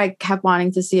remember I kept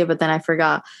wanting to see it, but then I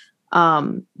forgot.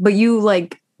 But you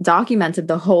like documented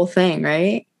the whole thing,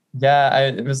 right? Yeah,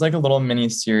 it was like a little mini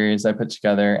series I put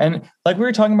together. And like we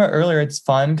were talking about earlier, it's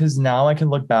fun because now I can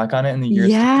look back on it in the years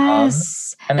to come.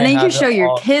 And then you can show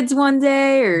your kids one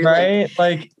day or right.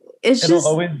 Like it'll just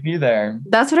always be there.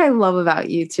 That's what I love about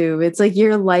YouTube. It's like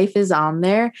your life is on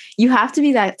there. You have to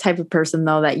be that type of person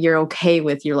though, that you're okay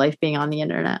with your life being on the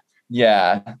internet.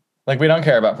 Yeah. Like we don't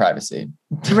care about privacy.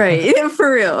 Right.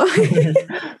 For real.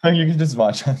 Like you can just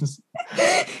watch us.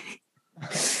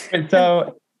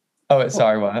 So,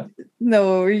 sorry, what? No,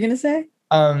 what were you going to say?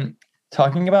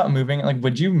 Talking about moving, like,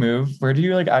 would you move? Where do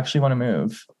you like actually want to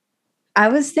move? I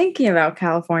was thinking about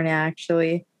California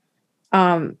actually.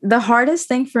 The hardest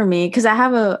thing for me, because I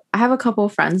have a couple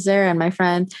of friends there, and my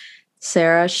friend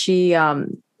Sarah, she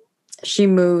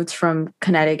moved from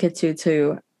Connecticut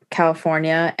to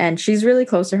California, and she's really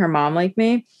close to her mom like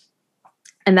me.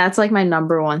 And that's like my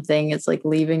number one thing. It's like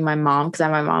leaving my mom because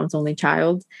I'm my mom's only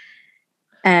child.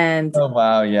 And oh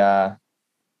wow, yeah.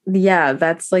 Yeah,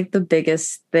 that's like the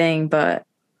biggest thing. But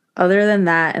other than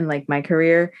that, and like my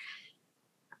career,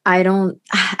 I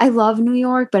love New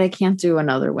York, but I can't do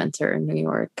another winter in New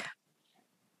York.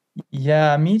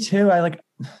 Yeah, me too.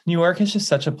 New York is just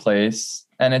such a place,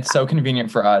 and it's so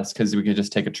convenient for us because we could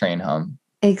just take a train home.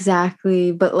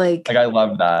 Exactly. But like I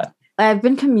love that. I've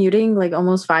been commuting like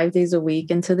almost 5 days a week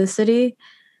into the city,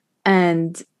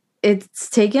 and it's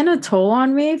taken a toll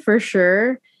on me for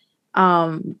sure.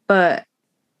 But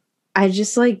I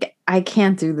just I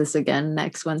can't do this again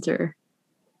next winter.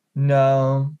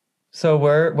 No. So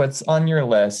what's on your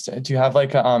list? Do you have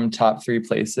like top 3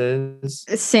 places?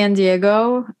 San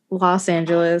Diego, Los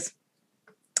Angeles.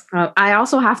 I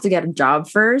also have to get a job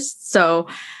first, so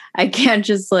I can't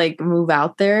just like move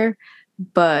out there.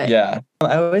 But yeah,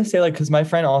 I always say like, because my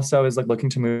friend also is like looking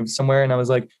to move somewhere, and I was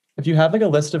like, if you have like a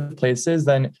list of places,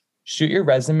 then shoot your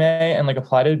resume and like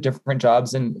apply to different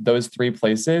jobs in those 3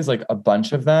 places, like a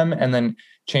bunch of them, and then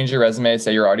change your resume,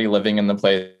 say you're already living in the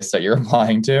place that you're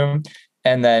applying to.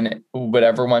 And then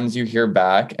whatever ones you hear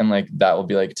back, and like that will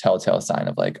be like telltale sign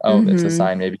of like, oh, it's a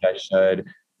sign. Maybe I should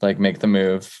like make the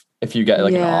move if you get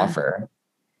like an offer.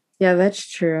 Yeah, that's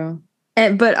true.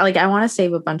 But like I want to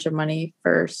save a bunch of money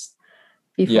first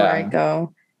before I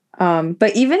go.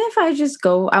 But even if I just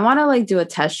go, I want to like do a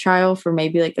test trial for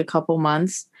maybe like a couple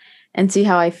months and see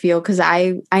how I feel, because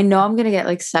I know I'm gonna get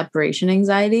like separation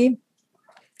anxiety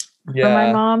from my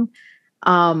Yeah.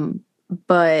 mom.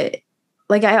 But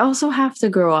like I also have to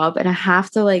grow up and I have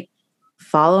to like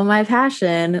follow my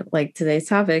passion, like today's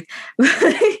topic.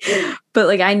 But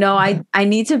like I know I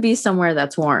need to be somewhere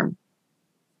that's warm.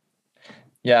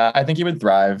 Yeah, I think you would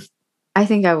thrive. I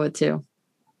think I would too.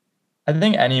 I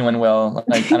think anyone will.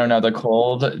 Like, I don't know, the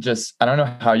cold, just, I don't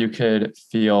know how you could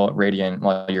feel radiant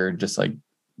while you're just like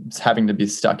having to be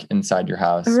stuck inside your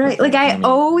house Right. with Like like I gloomy.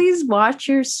 always watch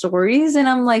your stories and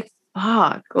I'm like,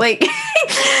 fuck. Like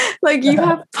like you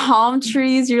have palm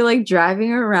trees, you're like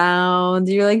driving around,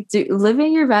 you're like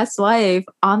living your best life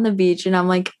on the beach, and I'm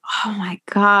like, "Oh my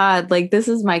god, like this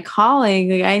is my calling.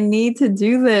 Like I need to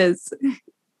do this."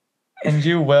 And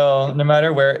you will, no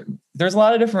matter where. There's a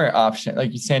lot of different options,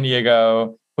 like San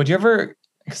Diego. Would you ever,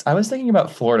 because I was thinking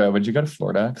about Florida. Would you go to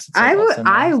Florida? Because it's like also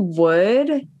I nice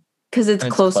would, cuz it's and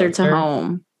it's closer to closer.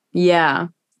 home. Yeah.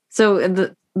 So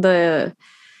the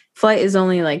flight is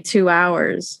only like 2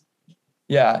 hours.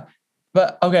 Yeah.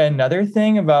 But okay, another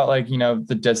thing about like,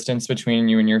 the distance between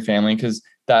you and your family, because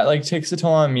that like takes a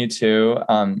toll on me too.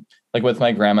 Like with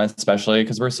my grandma, especially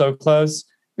because we're so close,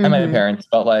 and my Mhm. parents.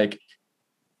 But like,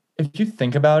 if you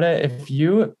think about it, if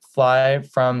you fly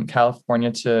from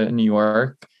California to New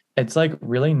York, it's like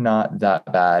really not that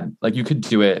bad. Like you could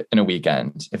do it in a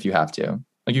weekend if you have to.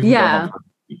 Like you can go home Yeah. for a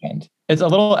weekend. It's a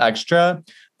little extra,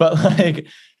 but like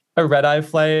a red eye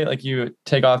flight, like you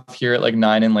take off here at like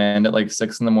 9 and land at like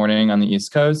 6 in the morning on the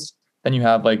East Coast, then you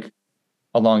have like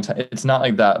a long time. It's not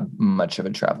like that much of a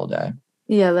travel day.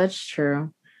 Yeah, that's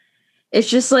true. It's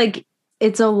just like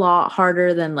it's a lot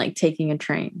harder than like taking a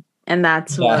train. And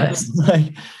that's what Yes.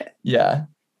 Like, yeah.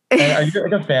 And are you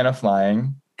like a fan of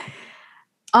flying?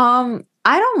 I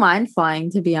don't mind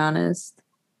flying, to be honest.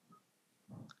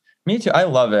 Me too. I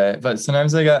love it, but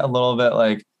sometimes I get a little bit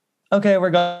like, okay,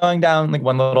 we're going down like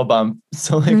one little bump.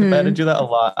 So like if I had to Mhm. do that a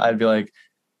lot, I'd be like,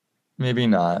 maybe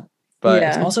not. But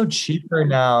it's Yeah. also cheaper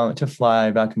now to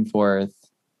fly back and forth.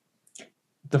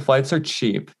 The flights are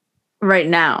cheap. Right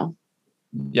now.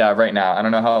 Yeah, right now. I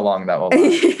don't know how long that will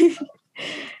last.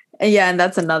 Yeah, and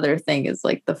that's another thing is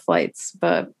like the flights,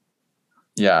 but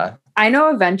Yeah. I know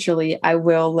eventually I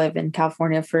will live in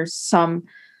California for some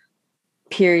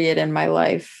period in my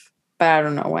life, but I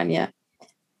don't know when yet.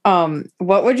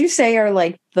 What would you say are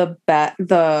like the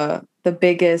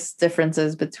biggest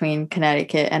differences between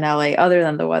Connecticut and LA other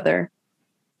than the weather?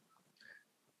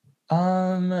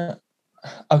 Um,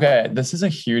 okay, this is a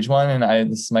huge one,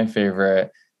 and this is my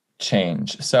favorite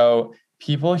change. So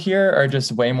people here are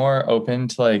just way more open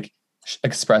to like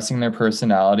expressing their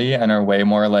personality and are way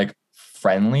more like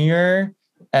friendlier.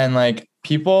 And like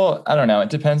people, I don't know, it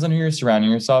depends on who you're surrounding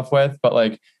yourself with, but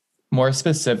like more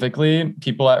specifically,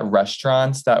 people at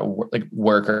restaurants that like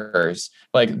workers,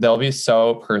 like they'll be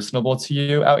so personable to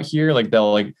you out here. Like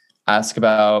they'll like ask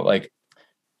about like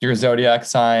your zodiac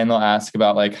sign. They'll ask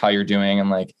about like how you're doing and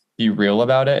like be real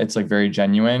about it. It's like very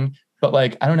genuine. But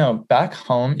like, I don't know, back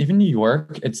home, even New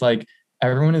York, it's like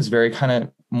everyone is very kind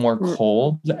of more R-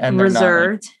 cold and they're not like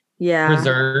Reserved. Yeah.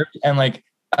 reserved. And like,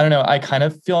 I don't know, I kind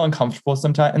of feel uncomfortable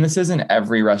sometimes. And this isn't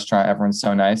every restaurant, everyone's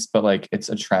so nice, but like it's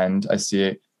a trend. I see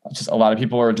it. Just a lot of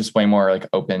people are just way more like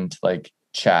open to like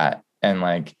chat and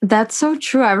like, That's so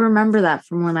true. I remember that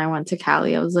from when I went to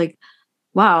Cali. I was like,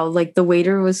 wow, like the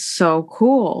waiter was so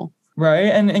cool. right.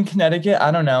 And in Connecticut,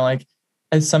 I don't know, like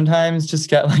I sometimes just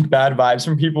get like bad vibes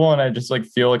from people and I just like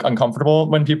feel like uncomfortable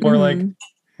when people are like Hmm.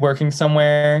 working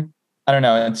somewhere. I don't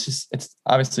know. It's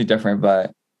obviously different,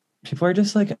 but people are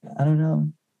just like, I don't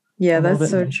know, Yeah, a little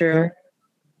that's bit so true. nicer.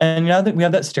 And that we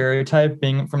have that stereotype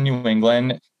being from New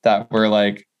England that we're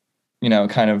like,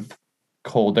 kind of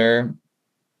colder.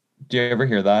 Do you ever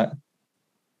hear that?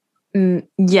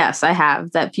 Yes, I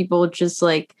have that people just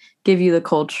like give you the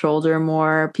cold shoulder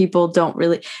more. People don't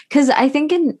really, because I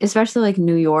think in especially like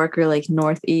New York or like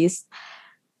Northeast,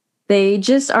 they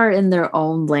just are in their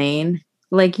own lane.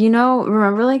 Like,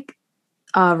 remember like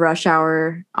rush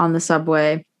hour on the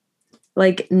subway?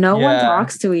 Like no one Yeah.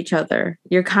 talks to each other.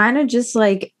 You're kind of just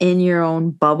like in your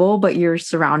own bubble, but you're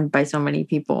surrounded by so many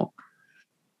people.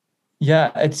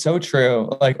 Yeah, it's so true.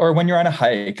 Like, or when you're on a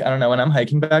hike, I don't know, when I'm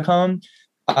hiking back home,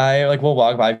 I like will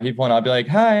walk by people and I'll be like,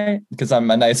 hi, because I'm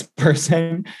a nice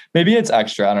person. Maybe it's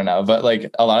extra, I don't know. But like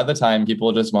a lot of the time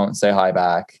people just won't say hi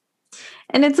back.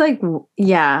 And it's like,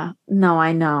 yeah, no,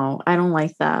 I know. I don't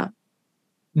like that.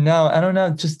 No, I don't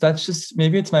know. That's just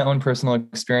maybe it's my own personal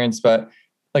experience. But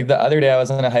like the other day I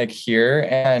was on a hike here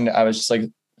and I was just like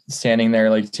standing there,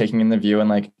 like taking in the view, and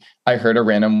like I heard a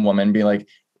random woman be like,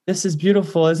 this is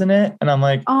beautiful, isn't it? And I'm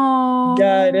like, Oh,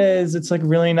 Yeah, it is. It's like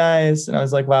really nice. And I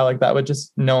was like, wow, like that would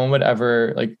just, no one would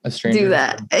ever, like a stranger. Do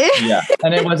that. Yeah.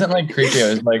 And it wasn't like creepy. It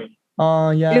was like,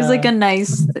 oh yeah. It was like a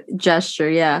nice gesture.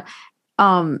 Yeah.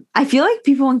 I feel like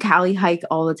people in Cali hike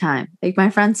all the time. Like my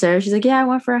friend Sarah, she's like, yeah, I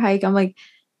went for a hike. I'm like,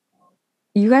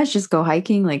 you guys just go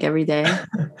hiking like every day?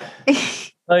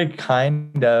 Like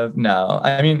kind of. No.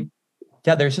 I mean,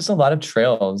 yeah, there's just a lot of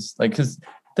trails. Like, because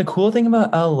the cool thing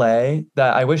about LA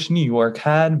that I wish New York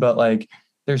had, but like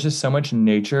there's just so much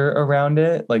nature around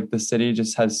it. Like the city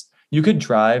just has, you could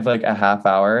drive like a half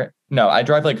hour. No, I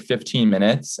drive like 15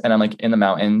 minutes and I'm like in the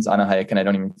mountains on a hike and I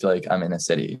don't even feel like I'm in a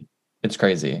city. It's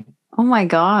crazy. Oh my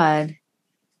God.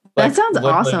 That Like, sounds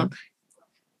awesome.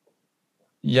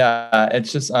 Yeah,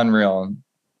 it's just unreal.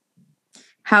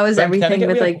 How is But in everything Connecticut,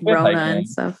 with we have like good Rona hiking. and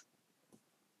stuff?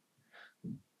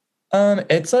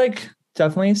 It's like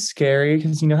definitely scary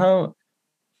because you know how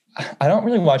I don't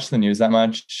really watch the news that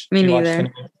much. Me Do you watch the neither.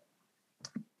 news?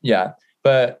 Yeah,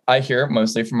 but I hear it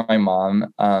mostly from my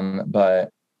mom.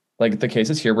 But like the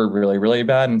cases here were really, really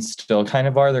bad and still kind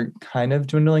of are. They're kind of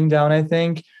dwindling down, I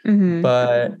think. Mm-hmm.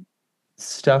 But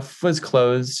stuff was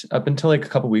closed up until like a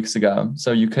couple weeks ago.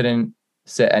 So you couldn't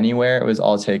sit anywhere. It was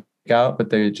all takeout, but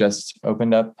they just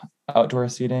opened up outdoor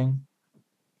seating.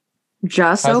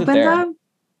 Just How's it opened there? up?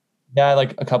 Yeah,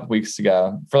 like a couple weeks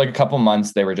ago. For like a couple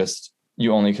months, they were just,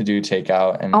 you only could do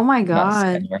takeout and Oh my not sit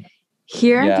God. anywhere.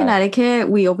 Here in Yeah. Connecticut,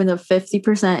 we opened up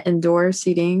 50% indoor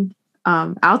seating.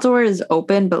 Outdoor is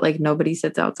open, but like nobody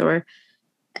sits outdoor.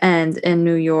 And in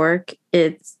New York,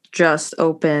 it's just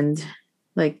opened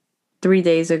like 3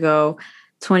 days ago,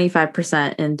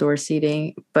 25% indoor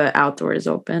seating, but outdoor is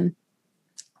open.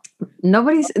 No,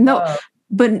 Oh,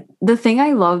 but the thing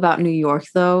I love about New York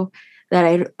though,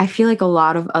 that I feel like a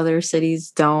lot of other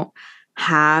cities don't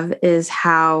have is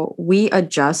how we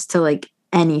adjust to like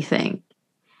anything.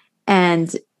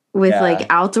 And with like yeah.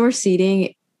 outdoor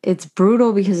seating, it's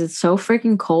brutal because it's so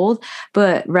freaking cold,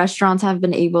 but restaurants have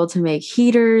been able to make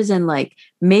heaters and like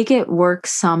make it work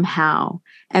somehow.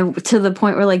 And to the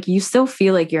point where like you still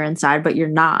feel like you're inside, but you're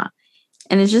not.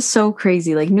 And it's just so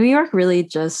crazy. Like New York really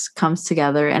just comes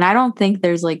together. And I don't think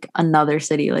there's like another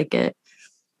city like it.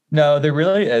 No, there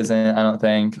really isn't, I don't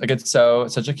think. Like it's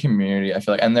such a community, I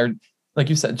feel like. And they're, like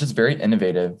you said, just very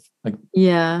innovative. Like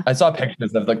Yeah. I saw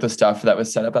pictures of like the stuff that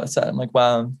was set up outside. I'm like,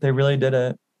 wow, they really did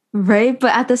it. Right.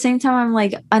 But at the same time, I'm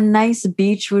like, a nice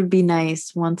beach would be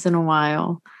nice once in a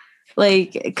while.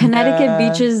 Like Connecticut Yeah.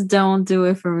 beaches don't do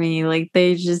it for me. Like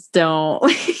they just don't.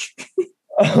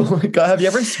 Oh my God. Have you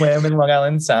ever swam in Long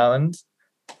Island Sound?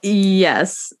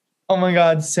 Yes. Oh my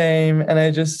God, same. And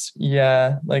I just,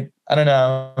 yeah, like, I don't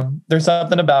know. There's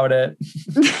something about it.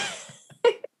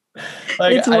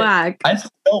 Like It's whack. I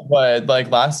still would. Like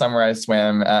last summer I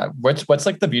swam at what's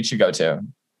like the beach you go to?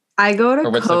 I go Or to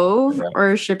what's Cove the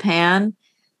or Chapin.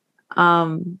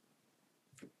 Yeah.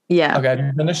 Okay, have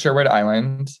you been to Sherwood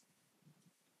Island?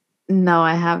 No,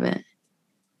 I haven't.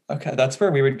 Okay, that's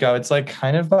where we would go. It's like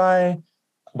kind of by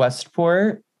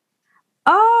Westport,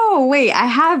 Oh, wait, I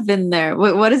have been there.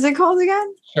 What is it called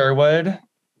again? Sherwood.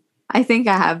 I think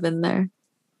I have been there.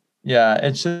 Yeah,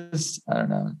 it's just, I don't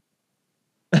know.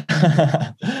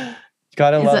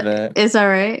 Gotta love it. It's all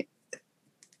right.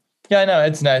 Yeah, I know,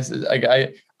 it's nice. Like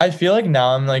I feel like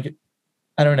now I'm like,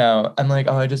 I don't know. I'm like,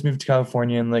 oh, I just moved to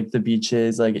California and like the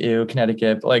beaches, like ew,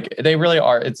 Connecticut. But, like they really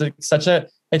are. It's like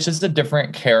it's just a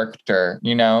different character,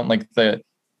 you know? Like the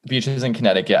beaches in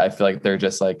Connecticut, I feel like they're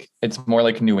just like, it's more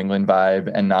like New England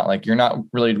vibe and not like, you're not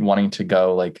really wanting to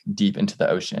go like deep into the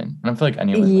ocean. I don't feel like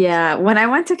anyone. Yeah. When I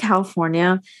went to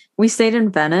California, we stayed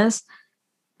in Venice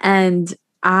and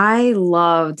I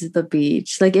loved the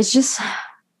beach. Like it's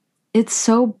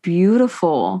so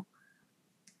beautiful.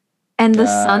 And the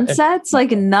sunsets,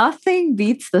 like nothing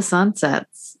beats the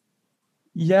sunsets.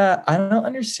 Yeah, I don't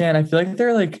understand. I feel like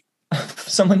they're like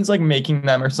someone's like making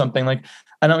them or something. Like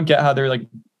I don't get how they're like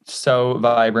so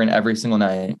vibrant every single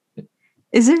night.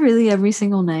 Is it really every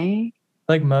single night?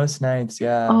 Like most nights,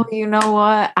 yeah. Oh, you know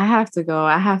what? I have to go.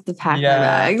 I have to pack my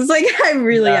bags. Like I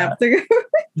really have to go.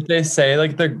 They say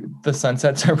like the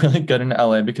sunsets are really good in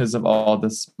LA because of all the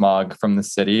smog from the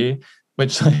city,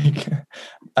 which like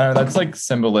I don't know, that's like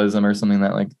symbolism or something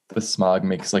that like the smog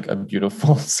makes like a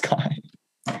beautiful sky.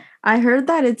 I heard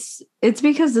that it's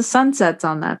because the sun sets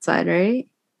on that side, right?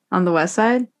 On the west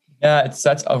side? Yeah, it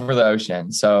sets over the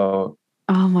ocean. So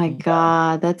oh my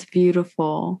God, that's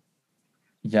beautiful.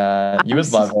 Yeah, you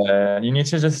would love it. You need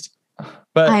to just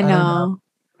but I know.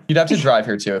 You'd have to drive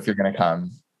here too if you're gonna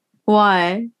come.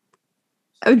 Why?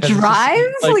 Oh,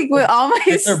 drive? Like with all my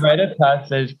it's a rite of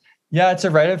passage. Yeah, it's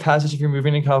a rite of passage. If you're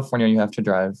moving to California, you have to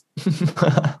drive.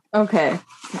 Okay.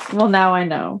 Well, now I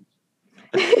know.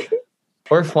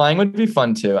 Or flying would be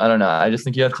fun too. I don't know. I just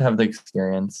think you have to have the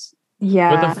experience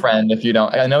Yeah. with a friend. If you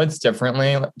don't, I know it's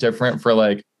different for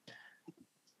like,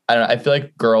 I don't know. I feel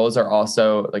like girls are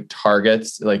also like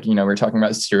targets. Like, you know, we're talking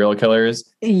about serial killers.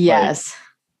 Yes. Like,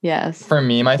 yes. for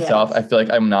me, myself, Yes. I feel like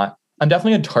I'm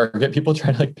definitely a target. People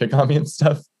try to like pick on me and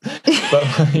stuff.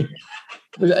 But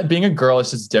like being a girl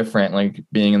is just different. Like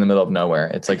being in the middle of nowhere,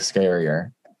 it's like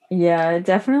scarier. Yeah, it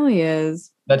definitely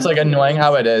is. That's like annoying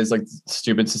how it is, like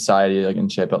stupid society, like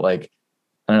and shit. But like,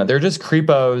 I don't know, they're just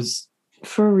creepos.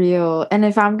 For real. And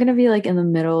if I'm gonna be like in the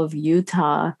middle of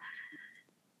Utah,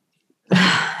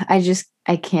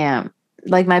 I can't.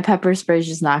 Like my pepper spray is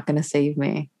just not gonna save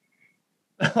me.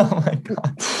 Oh my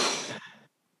God.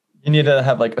 You need to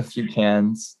have like a few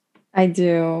cans. I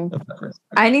do. of pepper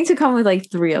spray. I need to come with like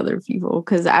 3 other people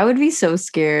because I would be so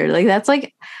scared. Like that's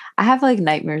like I have like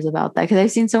nightmares about that because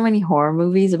I've seen so many horror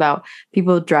movies about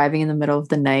people driving in the middle of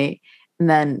the night and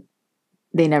then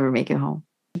they never make it home.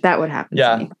 That would happen to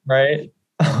Yeah, me. right.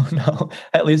 Oh no.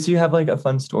 At least you have like a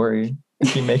fun story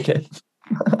if you make it.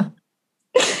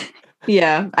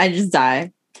 Yeah, I just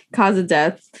die. Cause of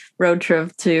death, road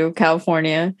trip to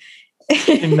California.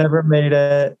 You never made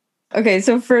it. Okay,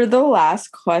 so for the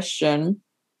last question,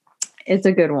 it's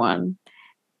a good one.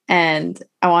 And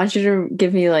I want you to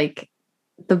give me like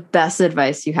the best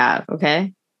advice you have,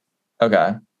 okay?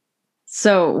 Okay.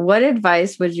 So, what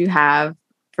advice would you have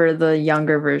for the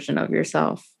younger version of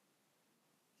yourself?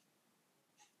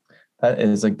 That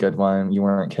is a good one. You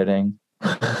weren't kidding.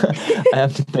 I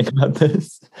have to think about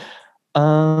this.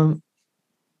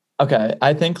 Okay.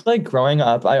 I think like growing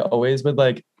up, I always would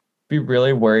like be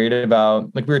really worried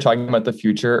about, like we were talking about the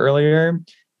future earlier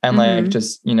and like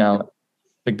just, you know,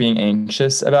 like being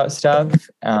anxious about stuff.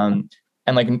 And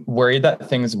like worried that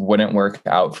things wouldn't work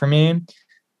out for me.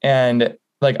 And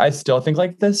like I still think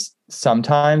like this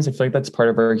sometimes. I feel like that's part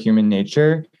of our human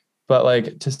nature. But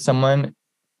like to someone,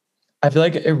 I feel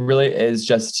like it really is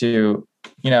just to,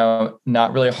 you know,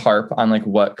 not really harp on like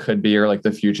what could be or like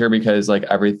the future because like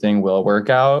everything will work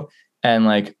out. And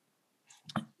like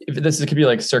if this could be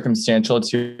like circumstantial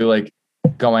to like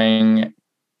going,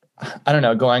 I don't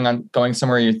know, going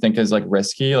somewhere you think is like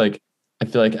risky. Like I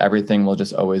feel like everything will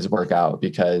just always work out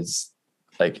because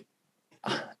like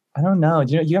I don't know.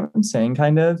 Do you know what I'm saying?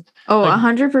 Kind of. Oh, Like,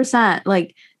 100%.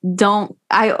 Like,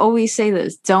 I always say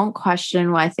this, don't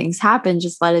question why things happen,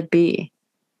 just let it be.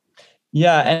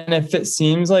 yeah. And if it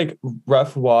seems like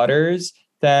rough waters,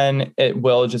 then it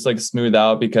will just like smooth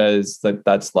out because like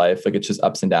that's life. Like it's just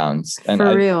ups and downs. And For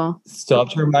I real. still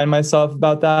have to remind myself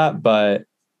about that. But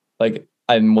like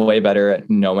I'm way better at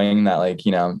knowing that like,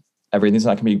 you know, everything's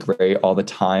not gonna be great all the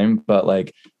time. But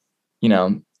like, you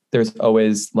know, there's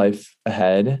always life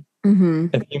ahead.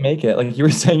 If you make it, like you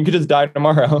were saying, you could just die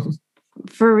tomorrow.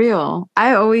 For real.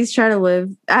 I always try to live.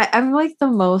 I'm like the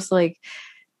most like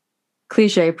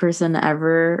cliche person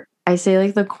ever. I say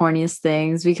like the corniest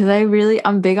things because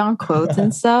I'm big on quotes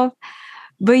and stuff.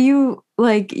 But you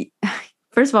like,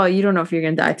 first of all, you don't know if you're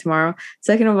going to die tomorrow.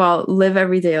 Second of all, live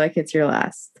every day like it's your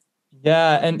last.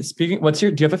 Yeah. And speaking, do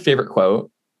you have a favorite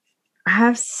quote? I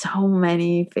have so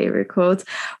many favorite quotes,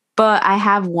 but I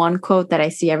have one quote that I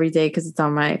see every day because it's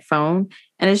on my phone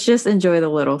and it's just enjoy the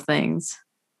little things.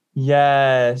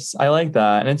 Yes, I like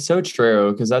that. And it's so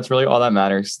true because that's really all that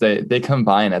matters. They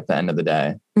combine at the end of the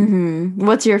day.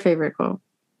 What's your favorite quote?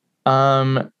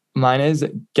 Mine is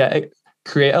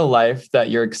create a life that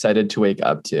you're excited to wake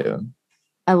up to.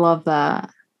 I love that.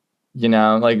 You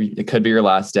know, like it could be your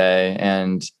last day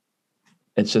and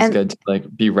it's just good to like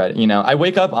be ready. You know, I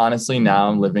wake up honestly now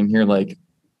I'm living here like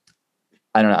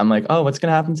I don't know. I'm like, oh, what's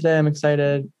gonna happen today? I'm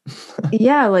excited.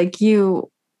 Yeah, like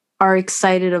you are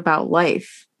excited about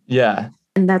life. Yeah.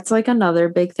 And that's like another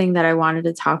big thing that I wanted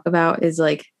to talk about is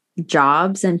like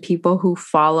jobs and people who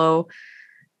follow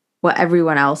what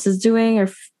everyone else is doing or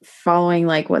following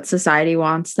like what society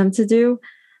wants them to do.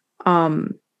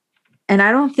 And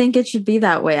I don't think it should be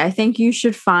that way. I think you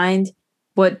should find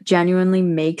what genuinely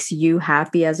makes you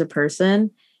happy as a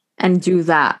person and do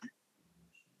that.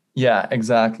 Yeah,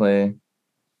 exactly.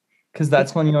 Because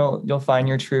that's when you'll find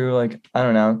your true, like, I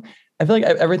don't know. I feel like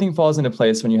everything falls into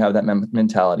place when you have that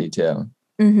mentality too.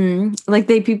 Like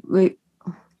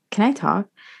can I talk?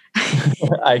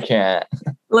 I can't.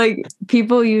 Like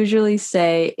people usually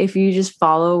say, if you just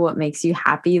follow what makes you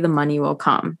happy, the money will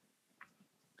come.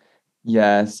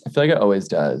 Yes, I feel like it always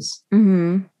does.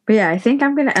 But yeah, I think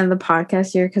I'm going to end the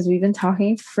podcast here because we've been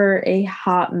talking for a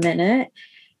hot minute.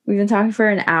 We've been talking for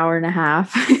an hour and a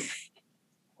half.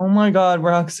 Oh my God,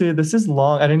 Roxy, this is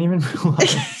long. I didn't even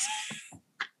realize.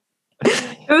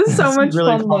 It was so much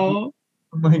really fun though.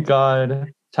 Oh my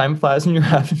God. Time flies when you're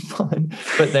having fun.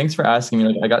 But thanks for asking me.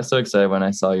 Like, I got so excited when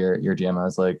I saw your DM. I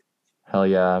was like, hell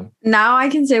yeah. Now I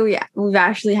can say we've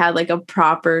actually had like a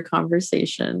proper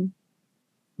conversation.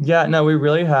 Yeah, no, we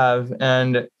really have.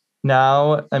 And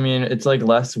now, I mean, it's like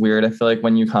less weird. I feel like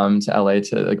when you come to LA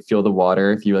to like feel the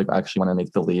water, if you like actually want to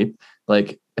make the leap,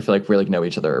 like I feel like we like know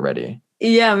each other already.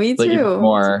 Yeah, me Like even too.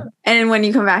 more. And when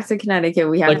you come back to Connecticut,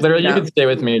 we have Like to literally meet you up. could stay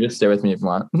with me. Just stay with me if you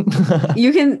want.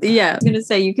 You can, yeah, I was gonna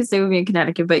say you can stay with me in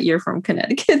Connecticut, but you're from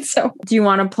Connecticut. So do you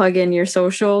want to plug in your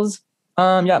socials?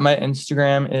 Yeah, my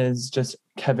Instagram is just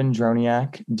Kevin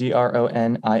Droniak,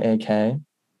 Droniak.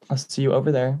 I'll see you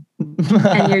over there.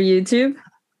 And your YouTube?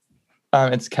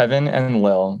 It's Kevin and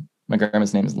Lil. My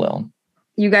grandma's name is Lil.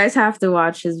 You guys have to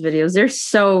watch his videos. They're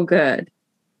so good.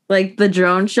 Like the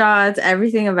drone shots,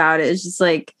 everything about it is just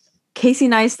like Casey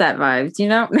Neistat vibes, you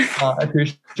know? I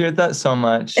appreciate that so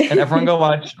much. And everyone go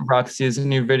watch Roxy's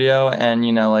new video and,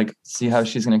 like see how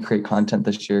she's going to create content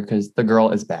this year because the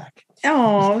girl is back.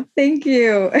 Oh, thank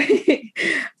you.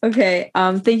 Okay.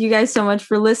 Thank you guys so much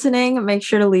for listening. Make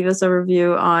sure to leave us a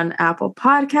review on Apple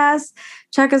Podcasts.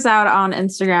 Check us out on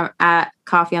Instagram at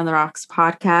Coffee on the Rocks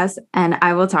Podcast. And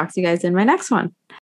I will talk to you guys in my next one.